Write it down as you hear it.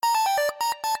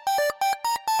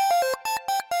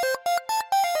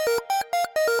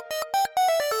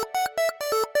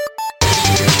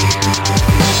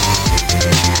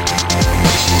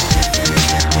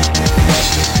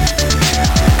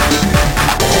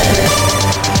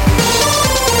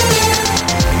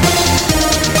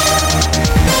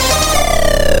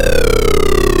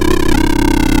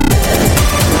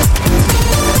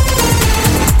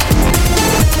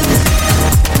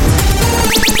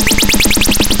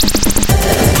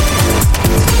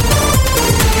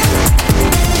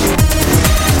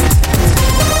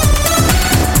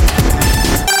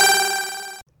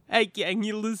and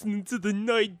you're listening to the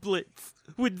Night Blitz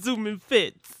with Zoom and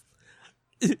Fitz.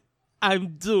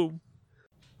 I'm Zoom.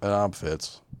 And I'm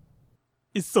Fitz.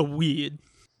 It's so weird.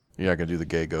 You're not going to do the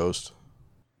gay ghost?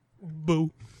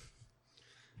 Boo.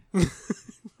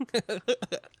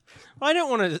 I don't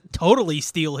want to totally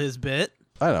steal his bit.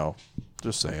 I know.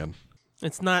 Just saying.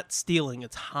 It's not stealing,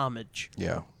 it's homage.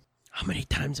 Yeah. How many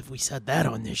times have we said that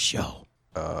on this show?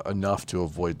 Enough to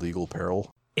avoid legal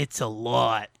peril. It's a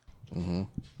lot. Mm-hmm.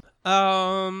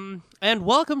 And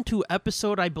welcome to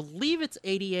episode, I believe it's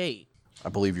 88. I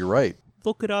believe you're right.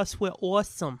 Look at us, we're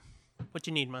awesome. What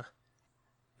you need, Ma?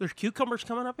 There's cucumbers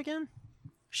coming up again?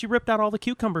 She ripped out all the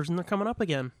cucumbers and they're coming up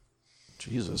again.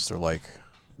 Jesus, they're like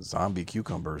zombie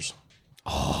cucumbers.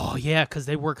 Oh, yeah, because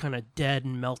they were kind of dead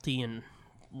and melty and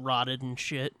rotted and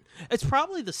shit. It's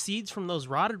probably the seeds from those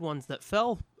rotted ones that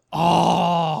fell.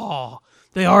 Oh,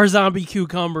 they are zombie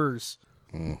cucumbers.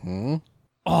 Mm-hmm.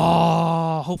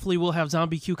 Oh, hopefully we'll have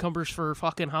zombie cucumbers for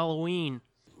fucking Halloween.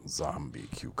 Zombie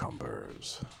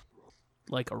cucumbers.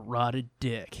 Like a rotted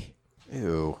dick.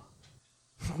 Ew.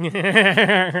 Well,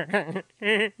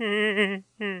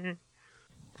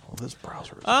 this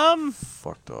browser is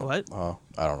fucked up. What?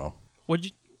 I don't know.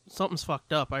 Something's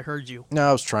fucked up. I heard you. No,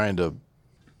 I was trying to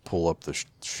pull up the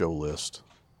show list.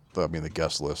 The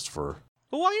guest list for...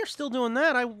 But while you're still doing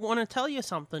that, I want to tell you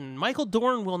something. Michael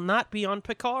Dorn will not be on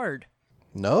Picard.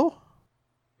 No?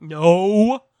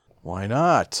 No. Why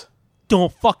not?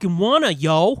 Don't fucking wanna,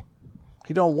 yo.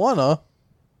 He don't wanna.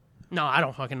 No, I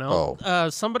don't fucking know. Oh.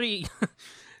 Somebody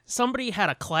had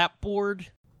a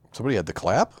clapboard. Somebody had the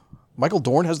clap? Michael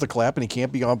Dorn has the clap and he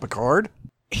can't be on Picard?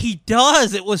 He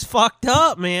does. It was fucked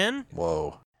up, man.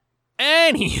 Whoa.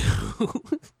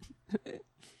 Anywho.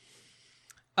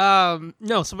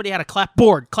 No, somebody had a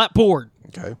clapboard. Clapboard.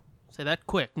 Okay. Say that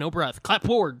quick. No breath.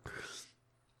 Clapboard.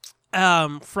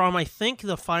 From, I think,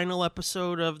 the final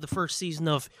episode of the first season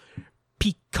of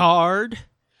Picard.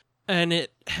 And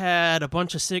it had a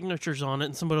bunch of signatures on it.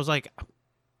 And somebody was like,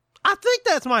 I think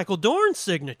that's Michael Dorn's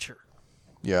signature.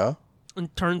 Yeah.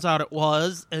 And turns out it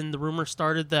was. And the rumor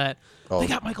started that they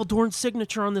got Michael Dorn's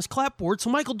signature on this clapboard. So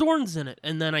Michael Dorn's in it.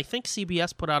 And then I think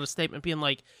CBS put out a statement being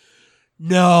like,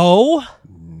 No,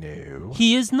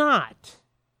 he is not.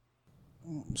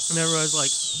 And everybody's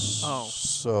like, oh.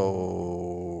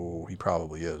 So he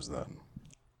probably is then.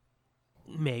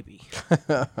 Maybe.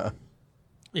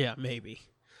 Yeah, maybe.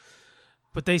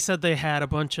 But they said they had a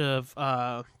bunch of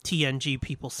TNG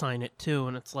people sign it too.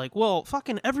 And it's like, well,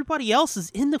 fucking everybody else is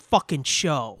in the fucking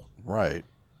show. Right.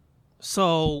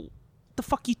 So, what the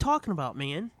fuck you talking about,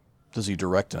 man? Does he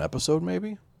direct an episode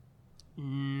maybe?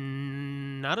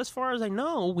 Not as far as I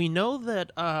know. We know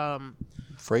that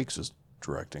Frakes is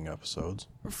directing episodes.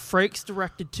 Frakes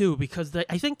directed too, because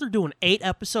I think they're doing 8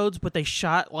 episodes, but they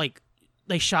shot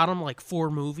them like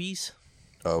 4 movies.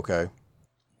 Okay.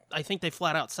 I think they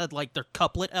flat out said like they're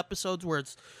couplet episodes where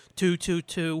it's 2, 2,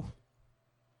 2,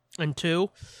 and 2.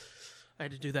 I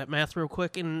had to do that math real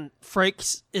quick, and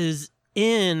Frakes is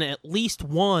in at least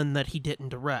one that he didn't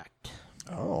direct.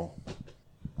 Oh.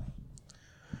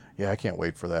 Yeah, I can't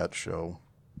wait for that show.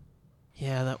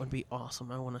 Yeah, that would be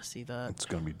awesome. I want to see that. It's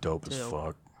going to be dope as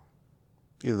fuck.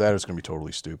 Either that or it's going to be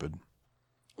totally stupid.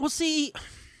 Well, see,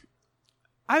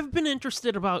 I've been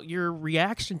interested about your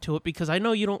reaction to it because I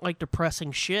know you don't like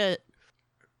depressing shit.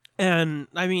 And,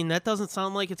 I mean, that doesn't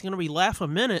sound like it's going to be laugh a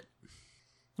minute,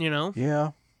 you know?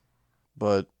 Yeah,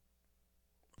 but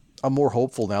I'm more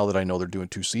hopeful now that I know they're doing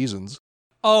 2 seasons.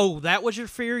 Oh, that was your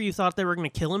fear? You thought they were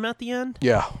going to kill him at the end?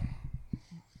 Yeah.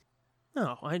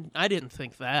 No, I didn't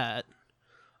think that.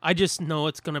 I just know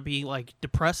it's going to be, like,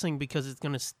 depressing because it's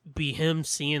going to be him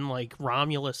seeing, like,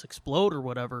 Romulus explode or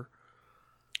whatever.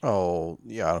 Oh,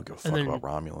 yeah, I don't give a fuck about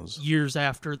Romulans. Years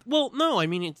after... Well, no, I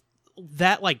mean,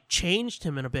 that, like, changed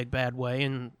him in a big bad way,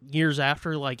 and years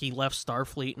after, like, he left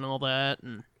Starfleet and all that,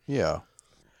 and... Yeah.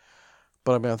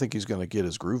 But, I mean, I think he's going to get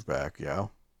his groove back, yeah?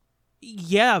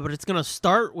 Yeah, but it's going to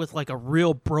start with, like, a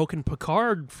real broken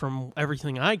Picard from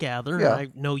everything I gather. Yeah. And I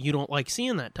know you don't like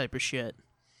seeing that type of shit.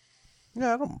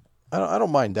 Yeah, I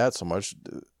don't mind that so much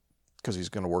because he's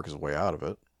going to work his way out of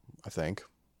it, I think.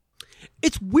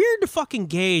 It's weird to fucking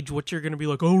gauge what you're going to be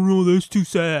like, oh, no, that's too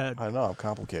sad. I know, I'm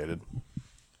complicated.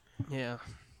 Yeah.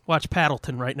 Watch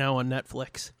Paddleton right now on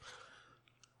Netflix.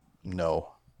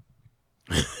 No.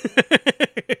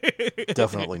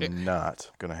 Definitely not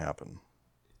going to happen.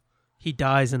 He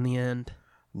dies in the end.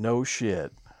 No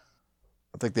shit.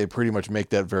 I think they pretty much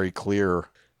make that very clear.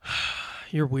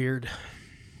 You're weird.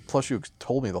 Plus, you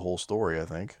told me the whole story, I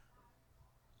think.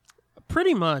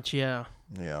 Pretty much, yeah.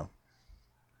 Yeah.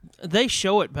 They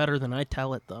show it better than I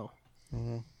tell it, though.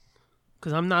 Mm-hmm.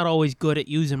 Because I'm not always good at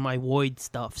using my void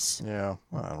stuffs. Yeah,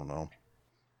 I don't know.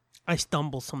 I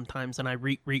stumble sometimes and I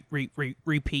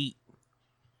repeat.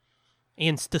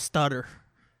 And to stutter.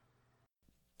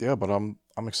 Yeah, but I'm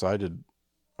excited.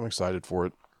 I'm excited for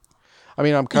it. I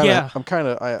mean, I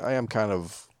am kind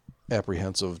of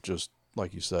apprehensive, just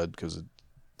like you said, because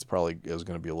it's probably is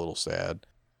going to be a little sad.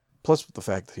 Plus, with the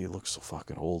fact that he looks so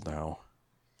fucking old now,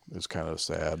 is kind of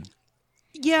sad.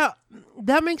 Yeah,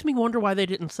 that makes me wonder why they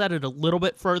didn't set it a little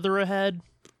bit further ahead.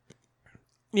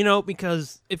 You know,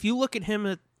 because if you look at him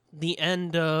at the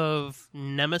end of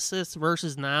Nemesis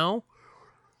versus now,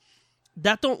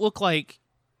 that don't look like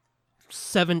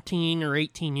 17 or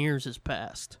 18 years has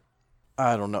passed.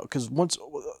 I don't know, because once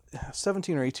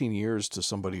 17 or 18 years to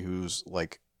somebody who's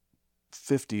like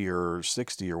 50 or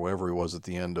 60 or whatever he was at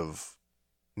the end of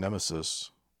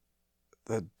Nemesis,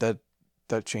 that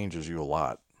changes you a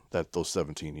lot. Those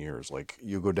 17 years, like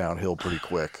you go downhill pretty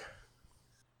quick.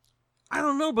 I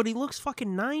don't know, but he looks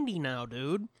fucking 90 now,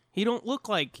 dude. He don't look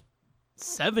like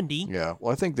 70. Yeah,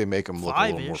 well, I think they make him look a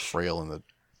little more frail in the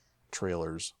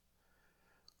trailers.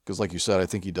 Because like you said, I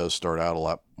think he does start out a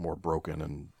lot more broken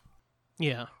and...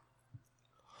 Yeah.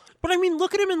 But I mean,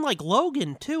 look at him in like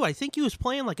Logan, too. I think he was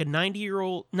playing like a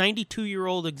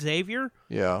 92-year-old Xavier.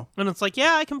 Yeah. And it's like,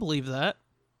 yeah, I can believe that.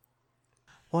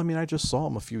 Well, I mean, I just saw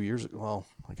him a few years ago. Well,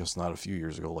 I guess not a few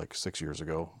years ago, like 6 years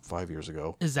ago, 5 years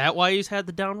ago. Is that why he's had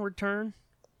the downward turn?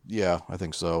 Yeah, I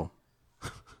think so.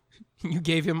 You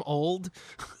gave him old?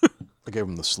 I gave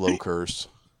him the slow curse.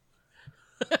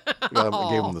 I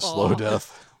gave him the slow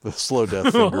death. The slow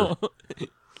death finger.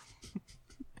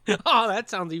 Oh, that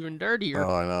sounds even dirtier.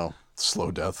 Oh, I know.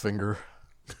 Slow death finger.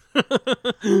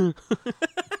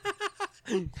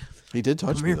 He did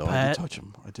touch me, though. Pat. I did touch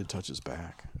him. I did touch his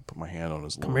back. Put my hand on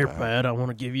his lower back. Come here, Pat. I want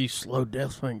to give you slow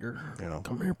death finger. You know.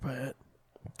 Come here, Pat.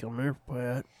 Come here,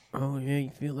 Pat. Oh, yeah,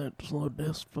 you feel that slow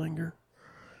death finger?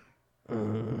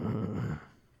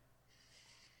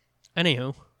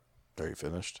 Anywho. Are you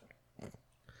finished?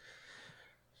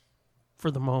 For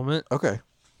the moment. Okay.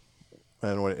 I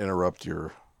didn't want to interrupt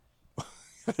your...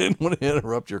 I didn't want to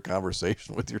interrupt your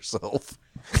conversation with yourself.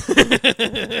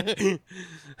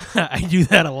 I do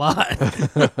that a lot.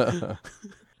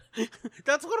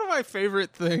 That's one of my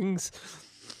favorite things.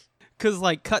 Because,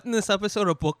 like, cutting this episode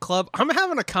of Book Club, I'm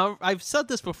having I've said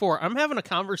this before. I'm having a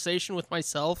conversation with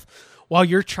myself while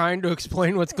you're trying to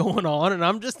explain what's going on, and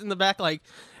I'm just in the back like,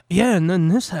 yeah, and then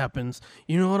this happens.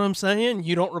 You know what I'm saying?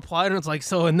 You don't reply, and it's like,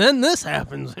 so, and then this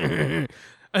happens. And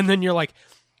then you're like,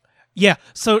 yeah,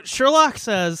 so Sherlock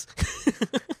says...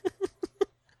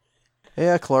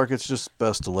 Yeah, Clark, it's just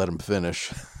best to let him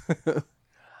finish.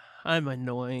 I'm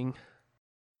annoying.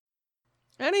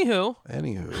 Anywho.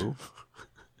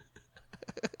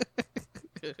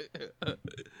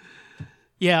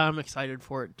 Yeah, I'm excited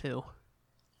for it, too.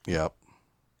 Yep.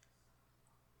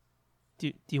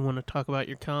 Do you want to talk about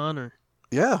your con, or?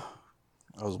 Yeah.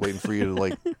 I was waiting for you to,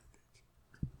 like,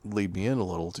 lead me in a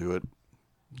little to it.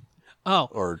 Oh.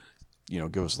 Or, you know,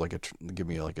 give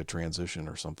me like a transition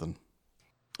or something.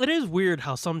 It is weird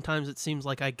how sometimes it seems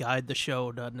like I guide the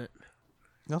show, doesn't it?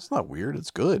 No, it's not weird.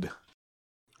 It's good.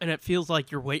 And it feels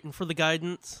like you're waiting for the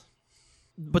guidance.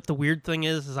 But the weird thing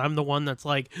is I'm the one that's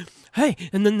like, hey,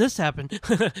 and then this happened.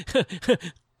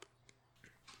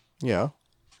 Yeah.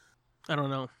 I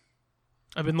don't know.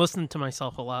 I've been listening to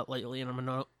myself a lot lately,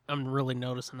 and I'm really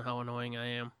noticing how annoying I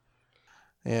am.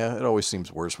 Yeah, it always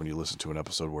seems worse when you listen to an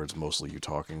episode where it's mostly you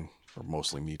talking, or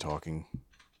mostly me talking.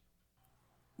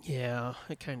 Yeah,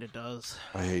 it kind of does.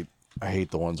 I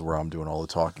hate the ones where I'm doing all the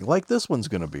talking, like this one's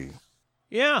gonna be.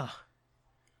 Yeah.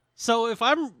 So if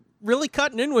I'm really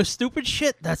cutting in with stupid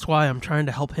shit, that's why I'm trying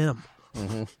to help him.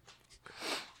 Mm-hmm.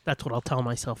 That's what I'll tell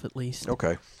myself, at least.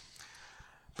 Okay.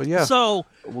 But yeah, so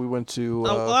we went to...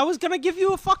 I was going to give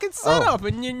you a fucking setup,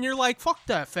 and you're like, fuck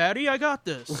that, fatty, I got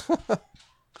this.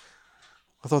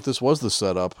 I thought this was the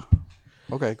setup.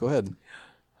 Okay, go ahead.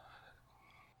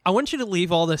 I want you to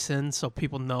leave all this in so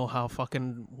people know how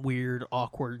fucking weird,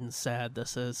 awkward, and sad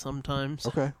this is sometimes.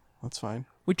 Okay, that's fine.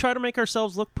 We try to make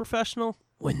ourselves look professional.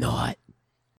 We're not.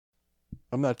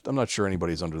 I'm not sure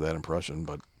anybody's under that impression,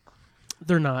 but...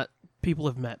 They're not. People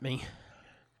have met me.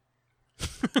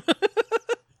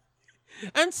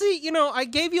 And see, you know, I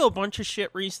gave you a bunch of shit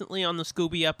recently on the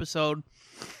Scooby episode.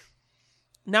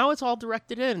 Now it's all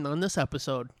directed in on this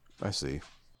episode. I see.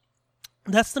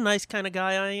 That's the nice kind of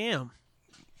guy I am.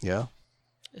 Yeah?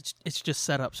 It's just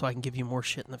set up so I can give you more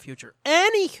shit in the future.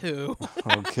 Anywho.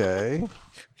 Okay.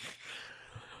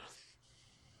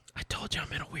 I told you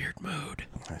I'm in a weird mood.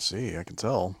 I see. I can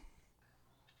tell.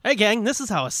 Hey, gang, this is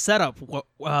how a setup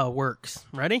works.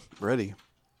 Ready? Ready.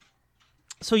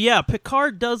 So yeah,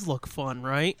 Picard does look fun,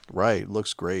 right? Right.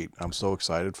 Looks great. I'm so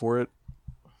excited for it.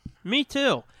 Me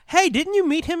too. Hey, didn't you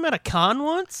meet him at a con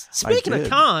once? Speaking of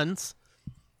cons.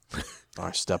 Oh,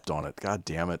 I stepped on it. God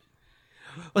damn it.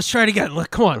 Let's try it again.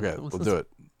 Look, come on. Okay, we'll do it.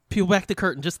 Peel back the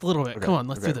curtain just a little bit. Okay, Come on,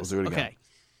 let's do this. We'll do it again. Okay.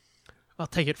 I'll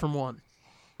take it from one.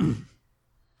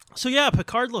 So yeah,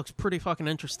 Picard looks pretty fucking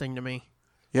interesting to me.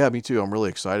 Yeah, me too. I'm really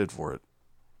excited for it.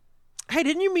 Hey,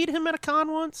 didn't you meet him at a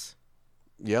con once?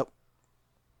 Yep.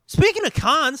 Speaking of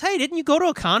cons, hey, didn't you go to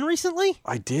a con recently?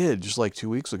 I did, just like 2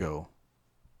 weeks ago.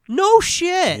 No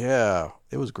shit. Yeah,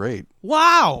 it was great.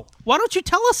 Wow. Why don't you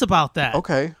tell us about that?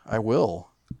 Okay, I will.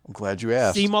 I'm glad you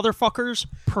asked. See, motherfuckers,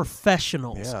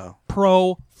 professionals. Yeah.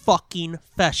 Pro fucking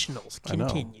professionals.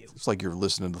 Continue. I know. It's like you're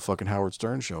listening to the fucking Howard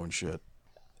Stern show and shit.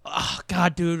 Oh,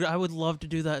 God, dude, I would love to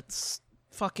do that.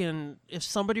 Fucking, if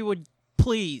somebody would,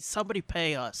 please, somebody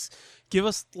pay us. Give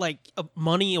us, like,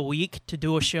 money a week to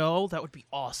do a show. That would be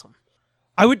awesome.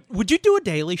 Would you do a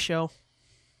daily show?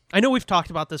 I know we've talked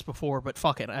about this before, but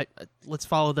fuck it. Let's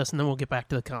follow this and then we'll get back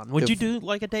to the con. Would you do,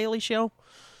 like, a daily show?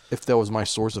 If that was my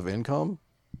source of income?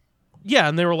 Yeah,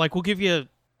 and they were like, we'll give you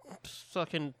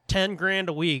fucking 10 grand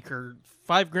a week or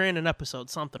 5 grand an episode,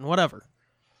 something, whatever.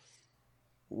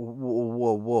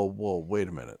 Whoa, wait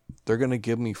a minute. They're going to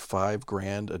give me 5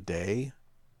 grand a day?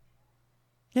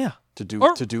 Yeah. To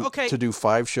do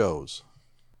 5 shows.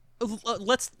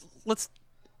 Let's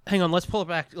hang on, let's pull it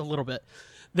back a little bit.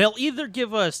 They'll either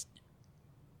give us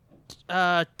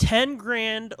 10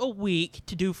 grand a week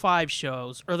to do 5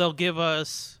 shows, or they'll give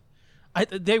us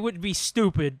they would be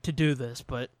stupid to do this,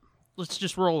 but let's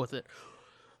just roll with it.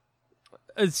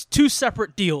 It's 2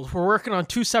 separate deals. We're working on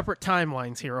 2 separate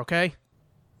timelines here, okay?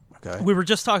 Okay. We were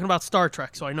just talking about Star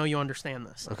Trek, so I know you understand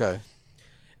this. Okay.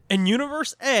 In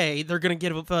Universe A, they're going to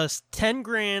give us 10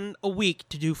 grand a week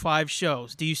to do 5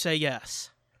 shows. Do you say yes?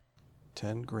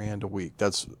 10 grand a week.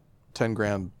 That's 10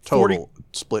 grand total, 40,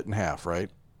 split in half, right?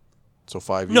 So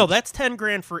 5 each? No, that's 10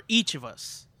 grand for each of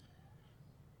us.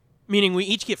 Meaning we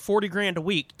each get 40 grand a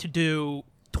week to do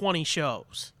 20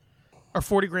 shows. Or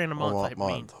 40 grand a month, I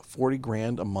mean. 40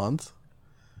 grand a month?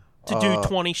 To do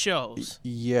 20 shows.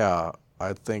 Yeah,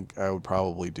 I think I would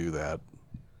probably do that.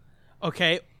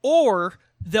 Okay, or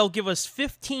they'll give us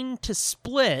 15 to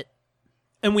split,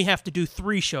 and we have to do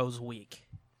 3 shows a week.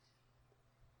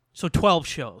 So 12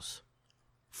 shows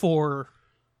for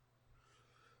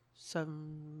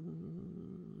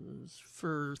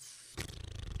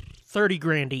 30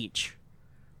 grand each.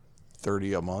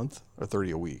 30 a month or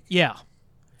 30 a week? Yeah,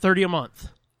 30 a month.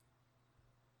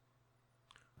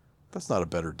 That's not a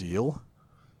better deal.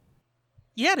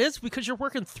 Yeah, it is, because you're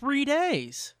working 3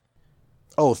 days.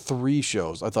 Oh, 3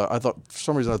 shows. I thought for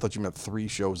some reason I thought you meant 3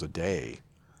 shows a day.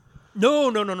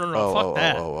 No. Fuck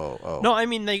that. Oh. No, I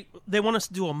mean they want us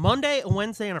to do a Monday, a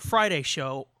Wednesday, and a Friday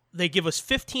show. They give us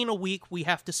 15 a week. We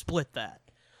have to split that.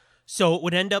 So it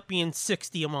would end up being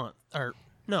 60 a month. Or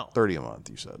no. 30 a month,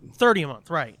 you said. 30 a month,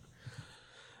 right.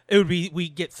 It would be, we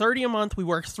get 30 a month, we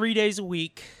work 3 days a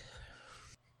week.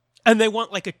 And they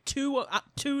want like a 2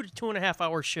 to 2.5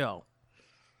 hour show.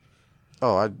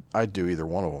 Oh, I'd do either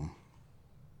one of them.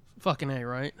 Fucking A,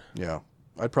 right? Yeah.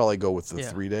 I'd probably go with the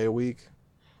 3 day a week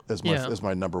as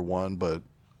my number one, but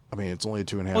I mean it's only a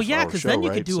 2.5 hour show. Well, yeah, because then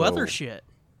you could do other shit.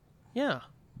 Yeah.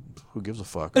 Who gives a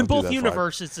fuck? In both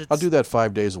universes, I'll do that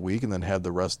 5 days a week and then have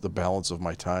the balance of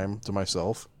my time to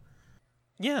myself.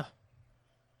 Yeah.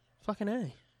 Fucking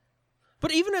A.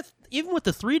 But even with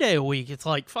the 3 day a week, it's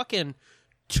like fucking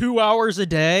 2 hours a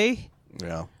day.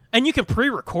 Yeah. And you can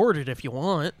pre-record it if you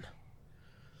want.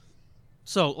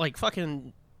 So like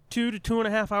fucking 2 to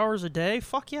 2.5 hours a day.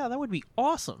 Fuck yeah, that would be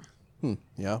awesome.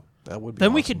 Yeah, that would be.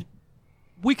 Then awesome.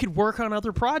 we could work on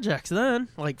other projects then.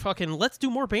 Like fucking let's do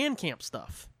more Bandcamp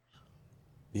stuff.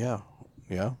 Yeah.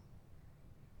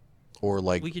 Or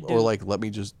let me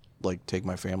just like take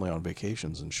my family on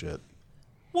vacations and shit.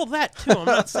 Well, that too. I'm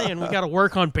not saying we got to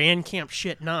work on Bandcamp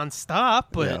shit nonstop,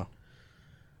 but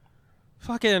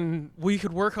fucking we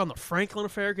could work on the Franklin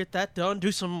Affair, get that done,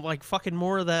 do some like fucking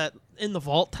more of that in the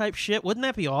vault type shit. Wouldn't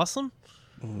that be awesome?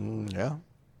 Yeah.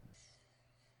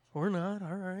 Or not.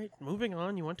 All right. Moving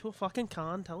on. You went to a fucking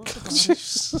con. Tell us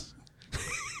about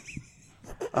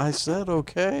it. I said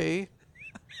okay.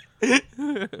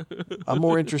 I'm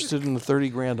more interested in the 30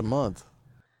 grand a month.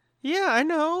 Yeah, I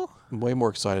know. I'm way more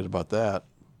excited about that.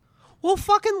 Well,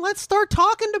 fucking let's start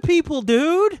talking to people,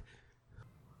 dude.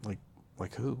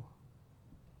 Like who?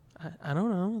 I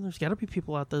don't know. There's got to be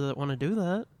people out there that want to do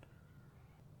that.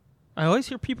 I always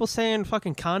hear people saying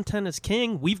fucking content is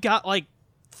king. We've got like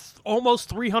almost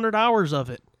 300 hours of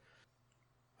it.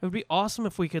 It would be awesome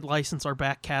if we could license our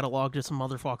back catalog to some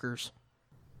motherfuckers.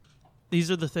 These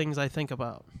are the things I think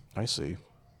about. I see.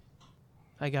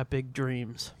 I got big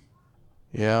dreams.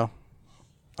 Yeah.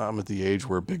 I'm at the age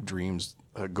where big dreams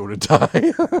go to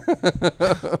die.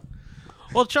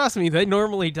 Well, trust me, they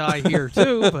normally die here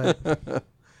too, but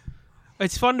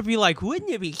it's fun to be like, wouldn't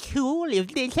it be cool if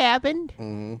this happened?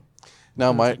 Mm-hmm.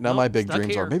 Now my big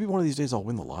dreams here. are maybe one of these days I'll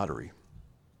win the lottery.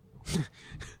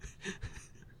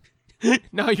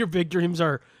 Now your big dreams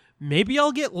are maybe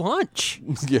I'll get lunch.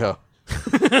 Yeah.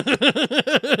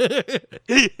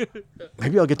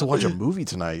 Maybe I'll get to watch a movie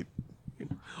tonight.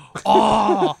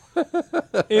 Oh,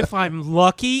 if I'm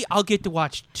lucky, I'll get to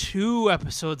watch 2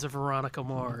 episodes of Veronica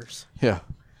Mars. Yeah.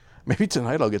 Maybe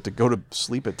tonight I'll get to go to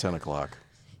sleep at 10 o'clock.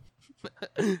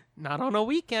 Not on a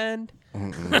weekend.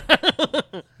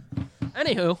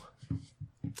 Anywho,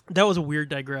 that was a weird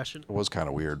digression. It was kind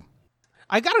of weird.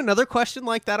 I got another question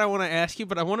like that I want to ask you,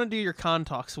 but I want to do your con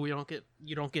talk so you don't get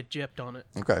gypped on it.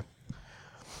 Okay.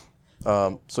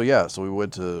 So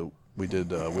we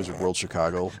did Wizard World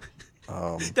Chicago.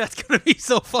 That's gonna be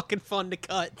so fucking fun to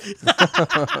cut.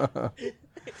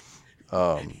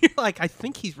 You're like, I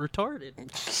think he's retarded.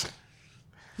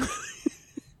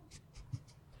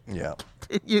 Yeah.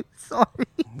 Sorry.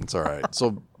 It's all right.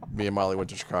 So me and Molly went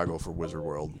to Chicago for Wizard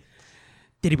World.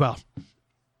 Did he well?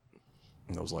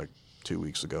 That was like 2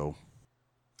 weeks ago.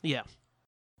 Yeah.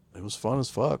 It was fun as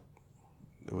fuck.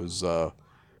 It was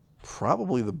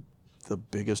probably the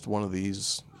biggest one of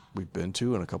these we've been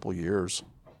to in a couple of years.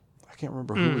 I can't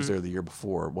remember who was there the year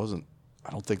before.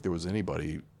 I don't think there was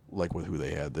anybody like with who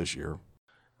they had this year.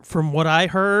 From what I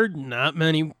heard, not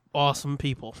many awesome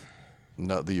people.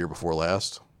 Not the year before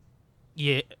last?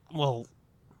 Yeah, well,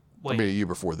 wait. I mean, a year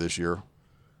before this year?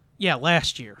 Yeah,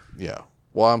 last year. Yeah.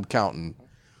 Well, I'm counting.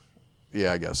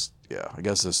 Yeah, I guess. Yeah, I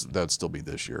guess that'd still be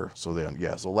this year. So then,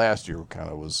 yeah. So last year kind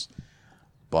of was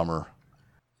bummer.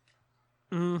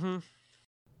 Mm-hmm.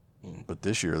 But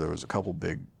this year there was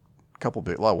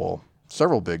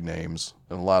several big names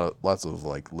and lots of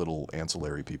like little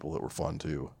ancillary people that were fun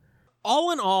too.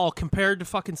 All in all, compared to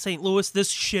fucking St. Louis, this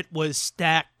shit was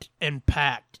stacked and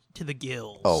packed to the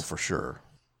gills. Oh, for sure.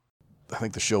 I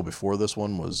think the show before this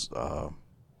one was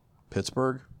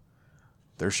Pittsburgh.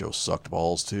 Their show sucked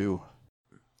balls too.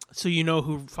 So you know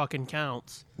who fucking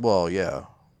counts. Well, yeah.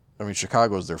 I mean,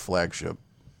 Chicago's their flagship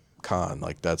con.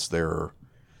 Like that's their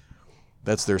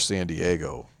San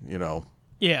Diego, you know.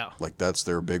 Yeah. Like that's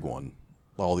their big one.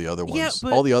 All the other ones,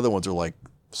 yeah, all the other ones are like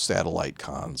satellite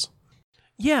cons.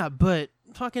 Yeah, but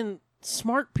fucking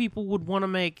smart people would want to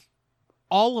make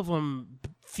all of them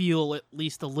feel at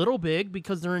least a little big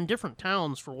because they're in different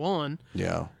towns for one.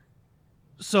 Yeah.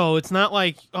 So it's not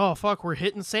like, oh fuck, we're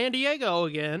hitting San Diego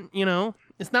again, you know?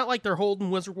 It's not like they're holding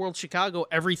Wizard World Chicago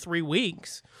every 3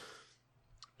 weeks.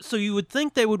 So you would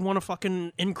think they would want to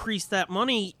fucking increase that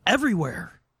money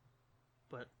everywhere.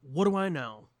 But what do I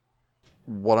know?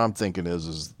 What I'm thinking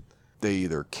is they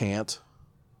either can't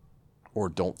or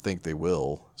don't think they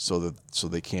will, so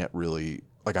they can't really,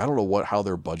 like, I don't know how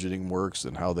their budgeting works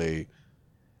and how they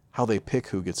pick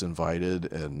who gets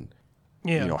invited and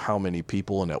you know how many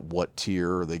people and at what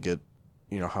tier they get,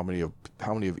 you know how many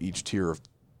of each tier of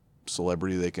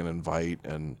celebrity they can invite,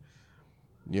 and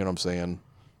you know what I'm saying?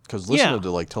 Because listening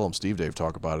to like Tell 'em Steve Dave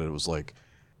talk about it, it was like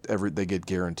they get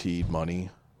guaranteed money,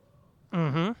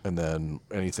 and then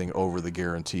anything over the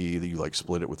guarantee that you like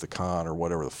split it with the con or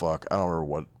whatever the fuck. I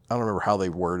don't remember how they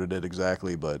worded it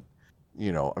exactly, but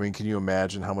you know, I mean, can you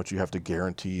imagine how much you have to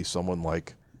guarantee someone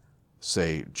like,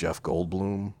 say, Jeff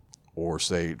Goldblum or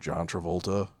say John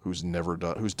Travolta, who's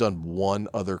done one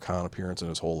other con appearance in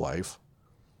his whole life?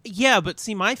 Yeah, but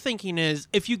see, my thinking is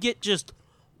if you get just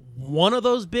one of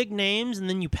those big names and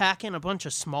then you pack in a bunch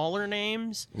of smaller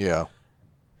names, yeah,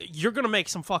 you're going to make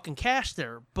some fucking cash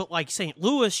there. But like St.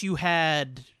 Louis, you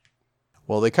had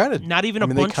they kind of not even a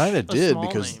bunch of did small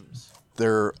because names.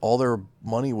 all their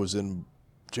money was in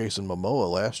Jason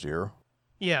Momoa last year.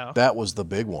 Yeah. That was the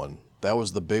big one.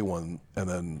 And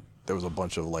then there was a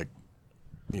bunch of like,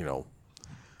 you know,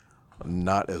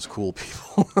 not as cool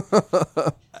people.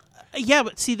 Yeah,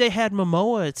 but see, they had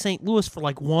Momoa at St. Louis for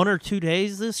like 1 or 2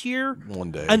 days this year.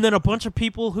 1 day. And then a bunch of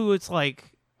people who it's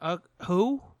like,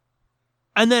 who?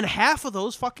 And then half of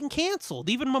those fucking canceled.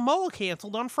 Even Momoa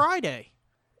canceled on Friday.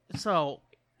 So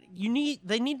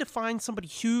they need to find somebody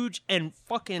huge and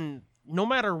fucking, no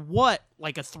matter what,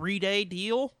 like a 3-day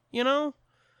deal, you know?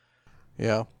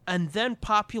 Yeah. And then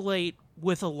populate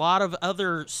with a lot of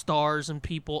other stars and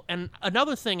people. And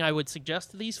another thing I would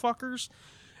suggest to these fuckers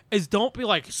is don't be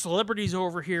like, celebrities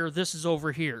over here, this is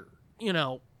over here. You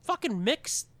know, fucking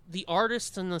mix the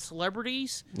artists and the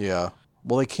celebrities. Yeah.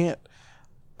 Well, they can't.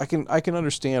 I can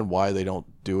understand why they don't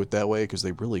do it that way, because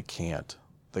they really can't.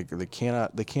 They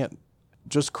can't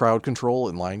just crowd control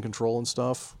and line control and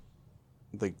stuff.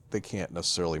 They can't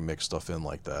necessarily mix stuff in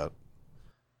like that.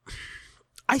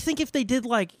 I think if they did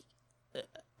like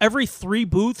every 3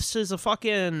 booths is a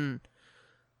fucking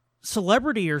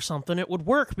celebrity or something, it would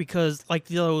work, because like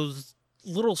those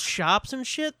little shops and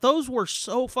shit, those were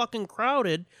so fucking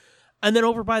crowded, and then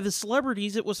over by the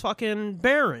celebrities it was fucking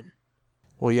barren.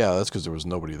 Well, yeah, that's because there was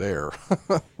nobody there.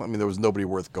 I mean, there was nobody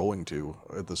worth going to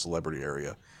at the celebrity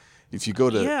area. If you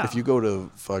go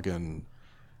to fucking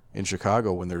in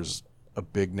Chicago, when there's a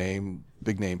big name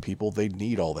people, they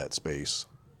need all that space.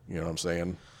 You know what I'm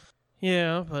saying?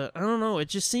 Yeah, but I don't know. It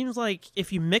just seems like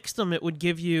if you mixed them, it would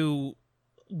give you,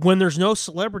 when there's no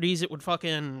celebrities, it would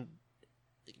fucking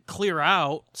clear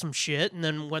out some shit, and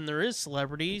then when there is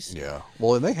celebrities, yeah.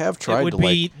 Well, and they have tried. It would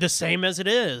be the same as it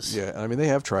is. Yeah, I mean, they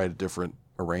have tried different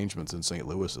arrangements in St.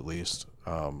 Louis, at least.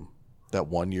 That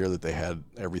one year that they had,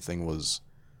 everything was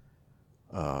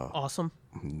awesome.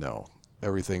 No,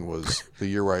 everything was the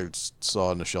year where I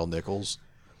saw Nichelle Nichols,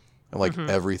 and like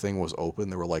everything was open.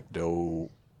 There were like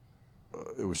no.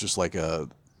 It was just like a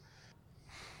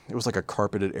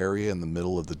carpeted area in the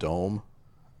middle of the dome.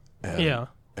 And,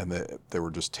 and there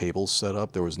were just tables set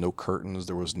up. There was no curtains.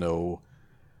 There was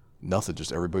nothing.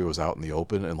 Just everybody was out in the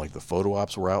open, and like the photo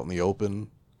ops were out in the open.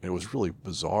 And it was really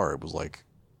bizarre. It was like,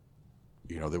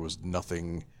 there was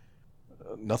nothing.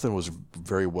 Nothing was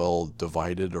very well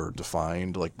divided or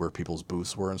defined, like where people's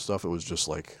booths were and stuff. It was just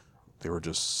like they were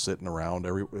just sitting around.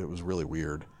 It was really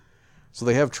weird. So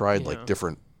they have tried like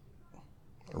different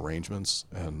arrangements,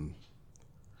 and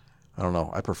I don't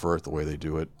know. I prefer it the way they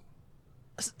do it.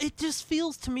 It just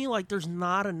feels to me like there's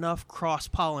not enough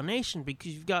cross-pollination,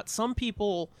 because you've got some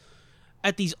people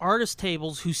at these artist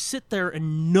tables who sit there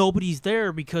and nobody's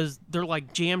there because they're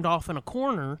like jammed off in a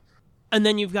corner. And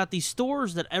then you've got these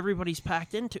stores that everybody's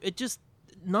packed into. It just,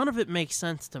 none of it makes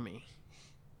sense to me.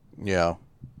 Yeah.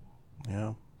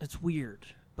 Yeah. It's weird,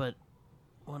 but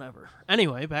whatever.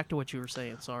 Anyway, back to what you were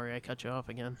saying. Sorry, I cut you off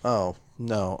again. Oh,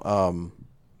 no.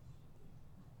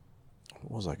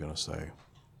 What was I going to say?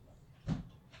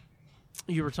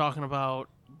 You were talking about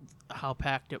how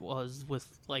packed it was with,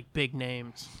 like, big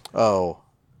names. Oh.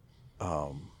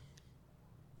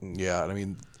 Yeah, I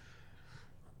mean,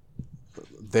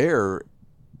 there,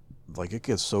 like, it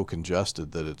gets so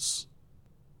congested that it's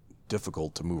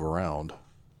difficult to move around.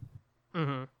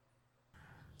 Mm-hmm.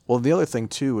 Well, the other thing,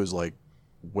 too, is, like,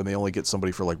 when they only get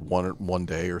somebody for, like, one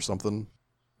day or something.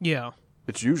 Yeah.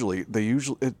 It's usually,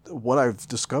 what I've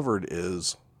discovered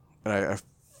is, and I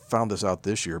found this out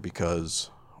this year because,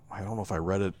 I don't know if I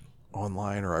read it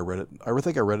online or I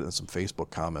think I read it in some Facebook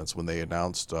comments when they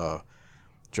announced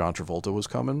John Travolta was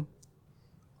coming.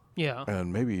 Yeah.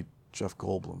 And maybe Jeff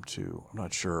Goldblum too. I'm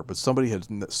not sure, but somebody had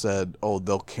said, "Oh,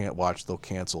 they'll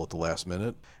cancel at the last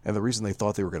minute." And the reason they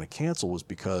thought they were going to cancel was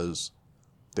because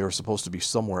they were supposed to be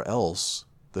somewhere else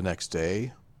the next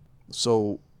day.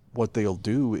 So what they'll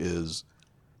do is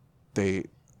they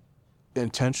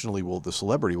intentionally the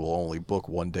celebrity will only book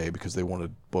one day because they want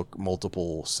to book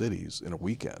multiple cities in a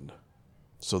weekend.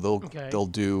 So they'll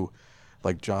do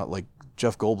like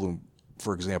Jeff Goldblum,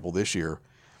 for example, this year.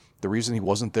 The reason he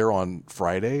wasn't there on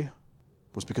Friday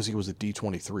was because he was at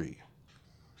D23.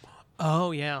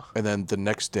 Oh, yeah. And then the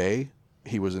next day,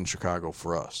 he was in Chicago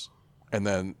for us. And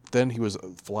then he was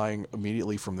flying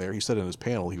immediately from there. He said in his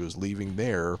panel he was leaving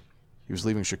there. He was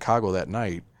leaving Chicago that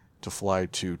night to fly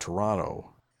to Toronto.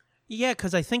 Yeah,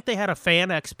 because I think they had a fan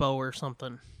expo or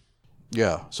something.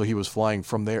 Yeah, so he was flying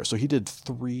from there. So he did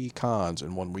 3 cons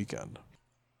in one weekend.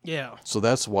 Yeah. So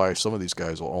that's why some of these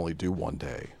guys will only do one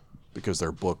day, because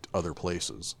they're booked other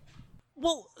places.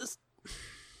 Well,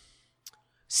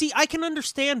 see, I can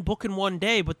understand booking one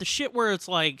day, but the shit where it's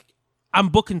like, I'm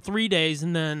booking 3 days,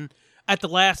 and then at the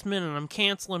last minute, I'm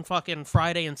canceling fucking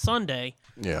Friday and Sunday.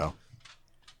 Yeah.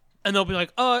 And they'll be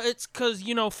like, it's because,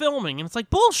 filming. And it's like,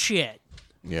 bullshit.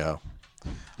 Yeah.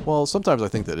 Well, sometimes I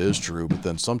think that is true, but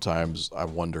then sometimes I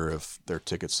wonder if their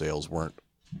ticket sales weren't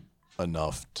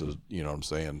enough to, you know what I'm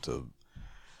saying,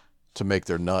 to make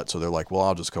their nut. So they're like, well,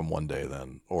 I'll just come one day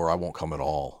then, or I won't come at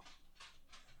all.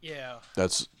 Yeah.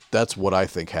 That's what I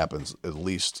think happens at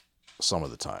least some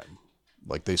of the time.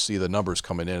 Like, they see the numbers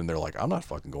coming in and they're like, I'm not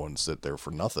fucking going to sit there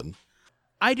for nothing.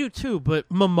 I do too, but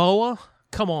Momoa,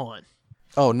 come on.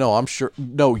 Oh, no, I'm sure.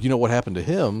 No, you know what happened to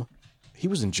him? He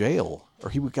was in jail,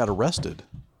 or he got arrested.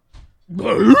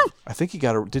 I think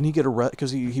didn't he get arrested?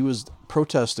 Because he was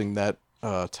protesting that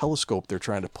telescope they're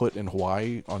trying to put in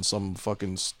Hawaii on some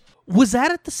fucking... Was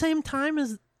that at the same time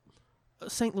as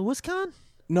St. Louis Con?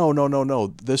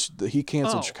 No. He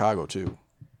canceled Chicago too.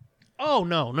 Oh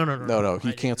no.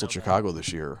 He canceled Chicago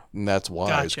this year, and that's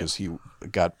why because he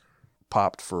got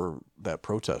popped for that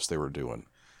protest they were doing,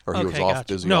 or he was off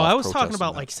busy. No, I was talking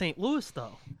about like St. Louis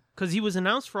though, because he was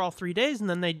announced for all 3 days, and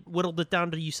then they whittled it down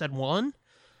to you said 1.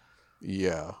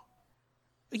 Yeah.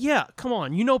 Yeah, come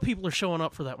on. You know people are showing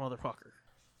up for that motherfucker.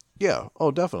 Yeah.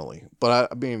 Oh, definitely.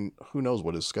 But I mean, who knows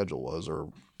what his schedule was,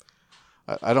 or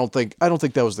I don't think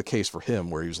that was the case for him,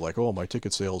 where he was like, "Oh, my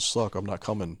ticket sales suck. I'm not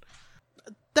coming."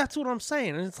 That's what I'm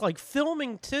saying. And it's like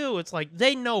filming too. It's like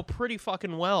they know pretty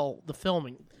fucking well the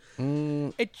filming.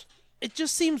 It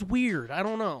just seems weird. I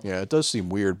don't know. Yeah, it does seem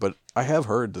weird, but I have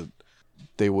heard that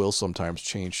they will sometimes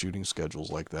change shooting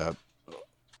schedules like that.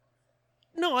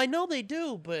 No, I know they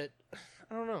do, but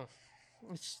I don't know.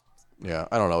 Yeah,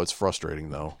 I don't know. It's frustrating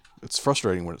though. It's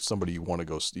frustrating when it's somebody you want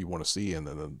to see, and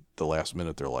then the last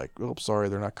minute they're like, "Oh, sorry,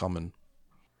 they're not coming."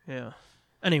 Yeah.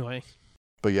 Anyway.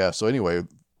 But yeah, so anyway,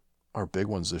 our big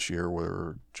ones this year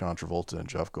were John Travolta and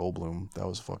Jeff Goldblum. That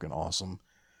was fucking awesome.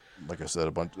 Like I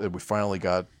said, we finally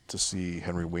got to see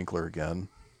Henry Winkler again.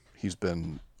 He's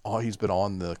been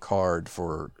on the card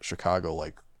for Chicago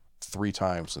like 3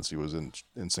 times since he was in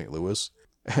St. Louis,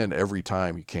 and every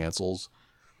time he cancels.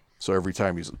 So every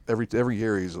time every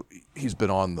year he's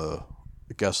been on the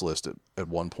guest list at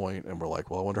one point, and we're like,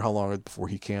 well, I wonder how long before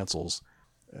he cancels.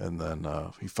 And then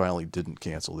he finally didn't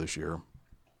cancel this year.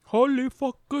 Holy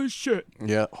fucking shit.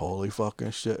 Yeah, holy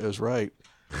fucking shit is right.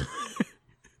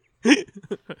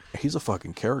 He's a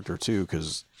fucking character too,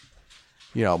 because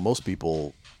most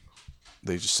people,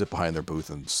 they just sit behind their booth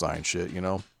and sign shit,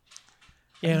 Yeah,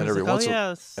 and every once in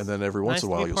a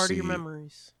while you'll part see of your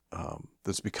memories.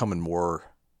 That's becoming more.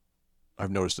 I've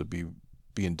noticed it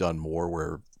being done more,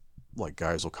 where like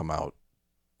guys will come out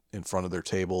in front of their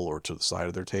table or to the side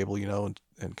of their table,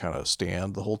 and kind of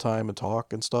stand the whole time and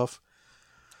talk and stuff.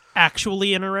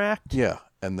 Actually interact? Yeah.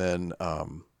 And then,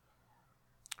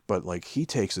 but like he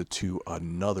takes it to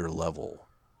another level.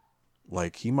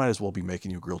 Like he might as well be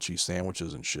making you grilled cheese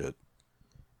sandwiches and shit.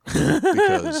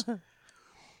 Because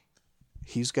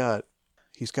he's got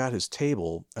his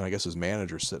table, and I guess his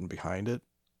manager's sitting behind it.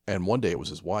 And one day it was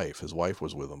his wife. His wife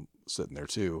was with him sitting there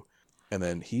too. And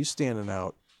then he's standing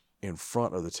out in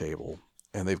front of the table,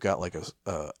 and they've got like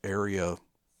a area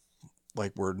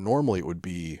like where normally it would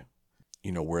be,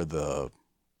 where the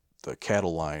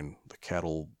cattle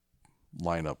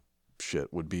lineup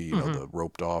shit would be, the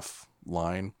roped off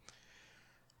line.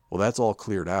 Well, that's all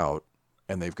cleared out,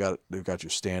 and they've got you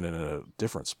standing in a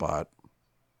different spot,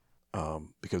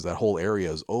 because that whole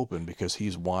area is open because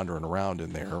he's wandering around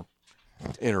in there,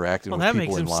 interacting with people in line. Well, that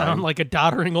makes him sound like a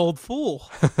doddering old fool.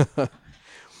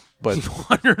 But he's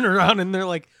wandering around and they're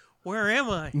like, "Where am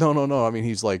I?" No. I mean,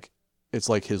 he's like, it's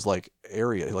like his like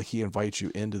area. Like he invites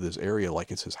you into this area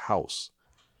like it's his house.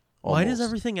 Almost. Why does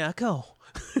everything echo?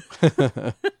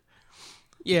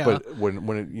 Yeah. But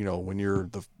when you're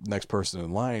the next person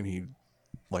in line, he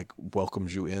like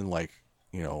welcomes you in, like,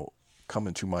 come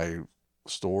into my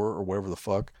store or whatever the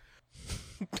fuck.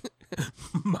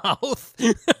 Mouth.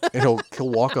 And he'll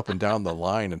walk up and down the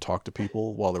line and talk to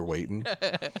people while they're waiting.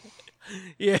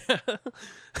 Yeah.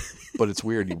 But it's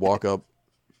weird. You walk up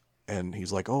and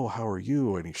he's like, "Oh, how are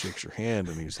you?" And he shakes your hand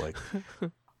and he's like,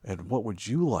 "And what would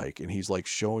you like?" And he's like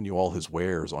showing you all his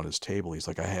wares on his table. He's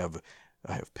like, I have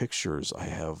pictures. I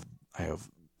have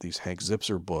these Hank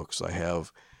Zipser books. I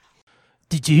have.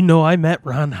 Did you know I met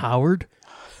Ron Howard?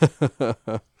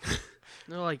 They're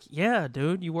like, "Yeah,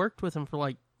 dude, you worked with him for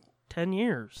like 10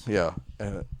 years." Yeah.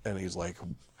 And he's like,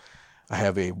 I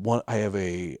have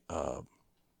a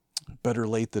Better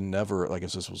Late Than Never. I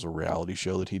guess this was a reality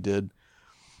show that he did.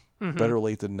 Mm-hmm. Better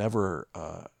Late Than Never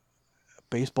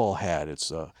baseball hat.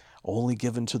 It's only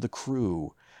given to the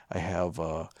crew. I have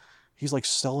he's like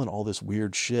selling all this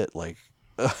weird shit, like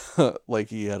like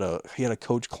he had a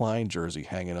Coach Klein jersey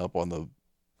hanging up on the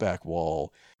back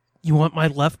wall. You want my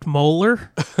left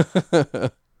molar?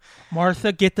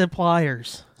 Martha, get the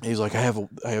pliers. He's like, I have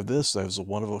this. I have a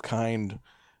one of a kind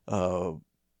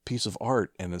piece of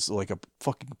art, and it's like a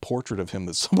fucking portrait of him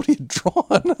that somebody had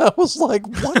drawn. I was like,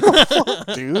 what the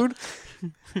fuck, dude?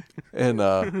 And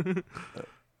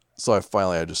so I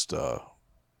just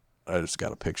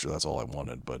got a picture. That's all I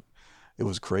wanted, but it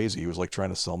was crazy. He was like trying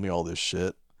to sell me all this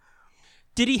shit.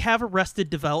 Did he have Arrested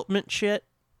Development shit?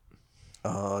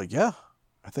 Yeah,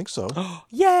 I think so.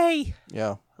 Yay!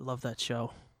 Yeah, I love that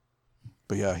show.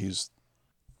 But yeah, he's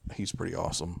pretty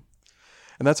awesome,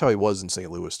 and that's how he was in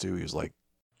St. Louis too. He was like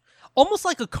almost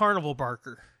like a carnival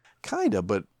barker, kinda,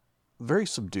 but very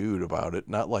subdued about it.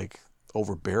 Not like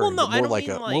overbearing, but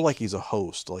more like he's a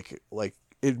host. Like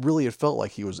it felt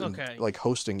like he was Okay. like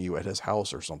hosting you at his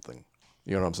house or something.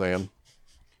 You know what I'm saying?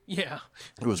 Yeah.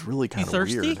 It was really kind of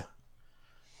thirsty? weird.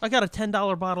 I got a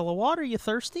 $10 bottle of water. You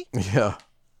thirsty? Yeah.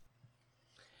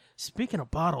 Speaking of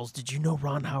bottles, did you know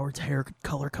Ron Howard's hair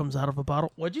color comes out of a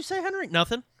bottle? What'd you say, Henry?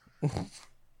 Nothing.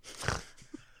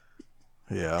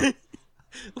 Yeah.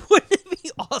 Wouldn't it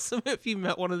be awesome if you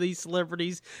met one of these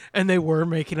celebrities and they were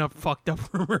making up fucked up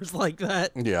rumors like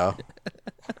that? Yeah.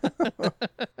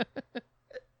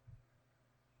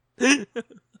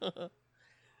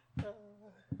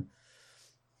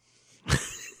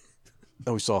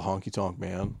 And we saw Honky Tonk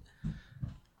Man.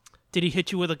 Did he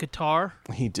hit you with a guitar?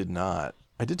 He did not.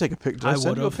 I did take a picture. Did I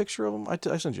send you a picture of him? I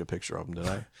sent you a picture of him, didn't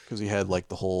I? Because he had like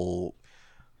the whole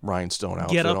rhinestone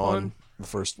outfit on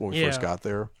when we first got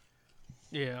there.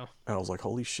 Yeah. And I was like,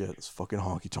 holy shit, it's fucking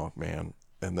Honky Tonk Man.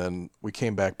 And then we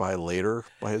came back by later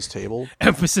by his table.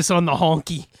 Emphasis on the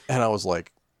honky. And I was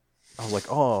like,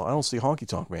 oh, I don't see Honky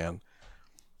Tonk Man.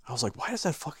 I was like, why does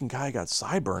that fucking guy got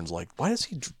sideburns? Like, why does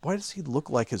he look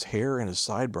like his hair and his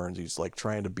sideburns? He's like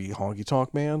trying to be Honky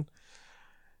Tonk Man.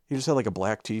 He just had like a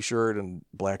black t-shirt and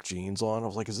black jeans on. I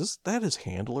was like, is that his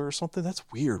handler or something? That's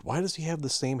weird. Why does he have the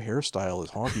same hairstyle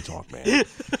as Honky Tonk Man?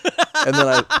 And then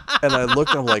I looked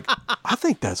and I'm like, I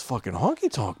think that's fucking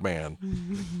Honky Tonk Man.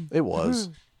 It was.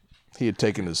 He had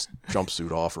taken his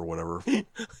jumpsuit off or whatever.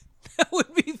 That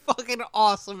would be fucking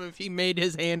awesome if he made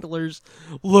his handlers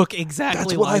look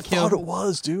exactly like him. That's what I thought it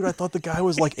was, dude. I thought the guy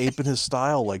was like aping his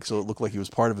style, like so it looked like he was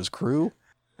part of his crew.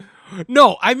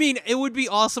 No, I mean, it would be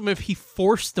awesome if he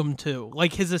forced them to.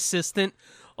 Like his assistant,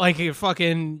 like a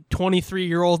fucking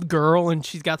 23-year-old girl, and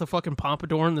she's got the fucking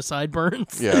pompadour and the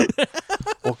sideburns. Yeah.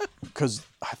 Well, because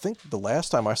I think the last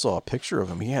time I saw a picture of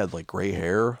him, he had like gray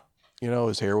hair. You know,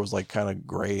 his hair was like kind of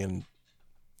gray and,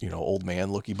 you know, old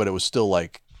man looking, but it was still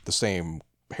like the same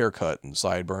haircut and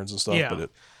sideburns and stuff. Yeah.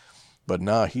 But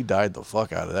nah, he dyed the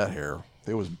fuck out of that hair.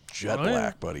 It was jet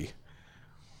black, buddy.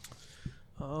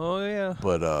 Oh yeah.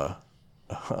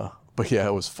 But yeah,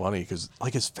 it was funny because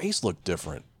like his face looked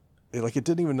different. It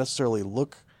didn't even necessarily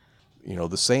look, you know,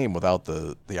 the same without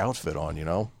the outfit on. You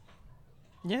know.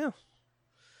 Yeah.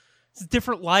 It's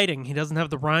different lighting. He doesn't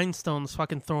have the rhinestones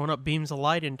fucking throwing up beams of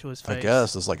light into his face. I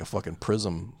guess it's like a fucking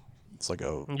prism. It's like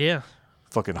a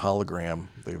fucking hologram.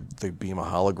 They beam a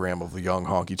hologram of the young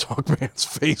Honky Tonk Man's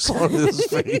face on his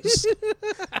face.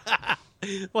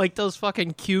 Like those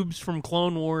fucking cubes from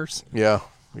Clone Wars. Yeah.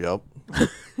 Yep.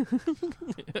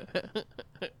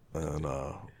 And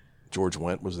George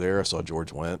Wendt was there. I saw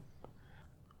George Wendt.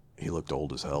 He looked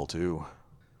old as hell too.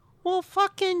 Well,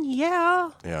 fucking yeah.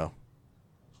 Yeah.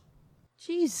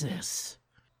 Jesus.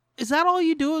 Is that all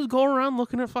you do is go around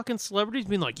looking at fucking celebrities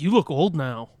being like, you look old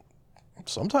now?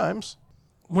 Sometimes.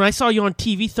 When I saw you on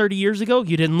TV 30 years ago,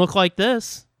 you didn't look like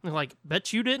this. They're like,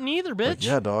 bet you didn't either, bitch. Like,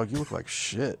 yeah, dog, you look like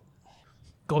shit.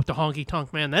 Go up to Honky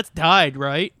Tonk Man. That's died,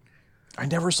 right? I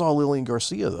never saw Lillian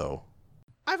Garcia, though.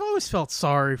 I've always felt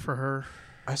sorry for her.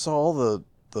 I saw all the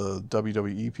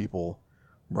WWE people.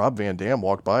 Rob Van Dam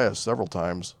walked by us several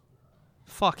times.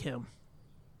 Fuck him.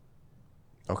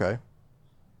 Okay.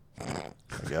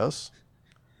 I guess.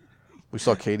 We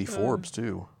saw Katie Forbes,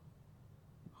 too.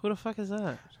 Who the fuck is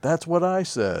that? That's what I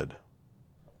said.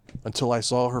 Until I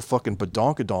saw her fucking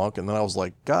badonkadonk, and then I was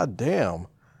like, God damn.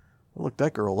 Look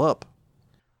that girl up.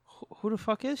 Who the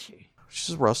fuck is she?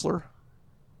 She's a wrestler.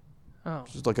 Oh.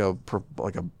 She's like a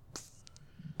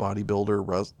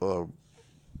bodybuilder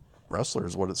wrestler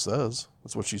is what it says.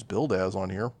 That's what she's billed as on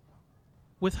here.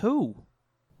 With who?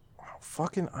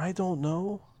 Fucking, I don't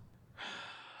know.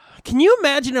 Can you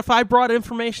imagine if I brought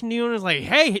information to you and was like,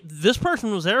 hey, this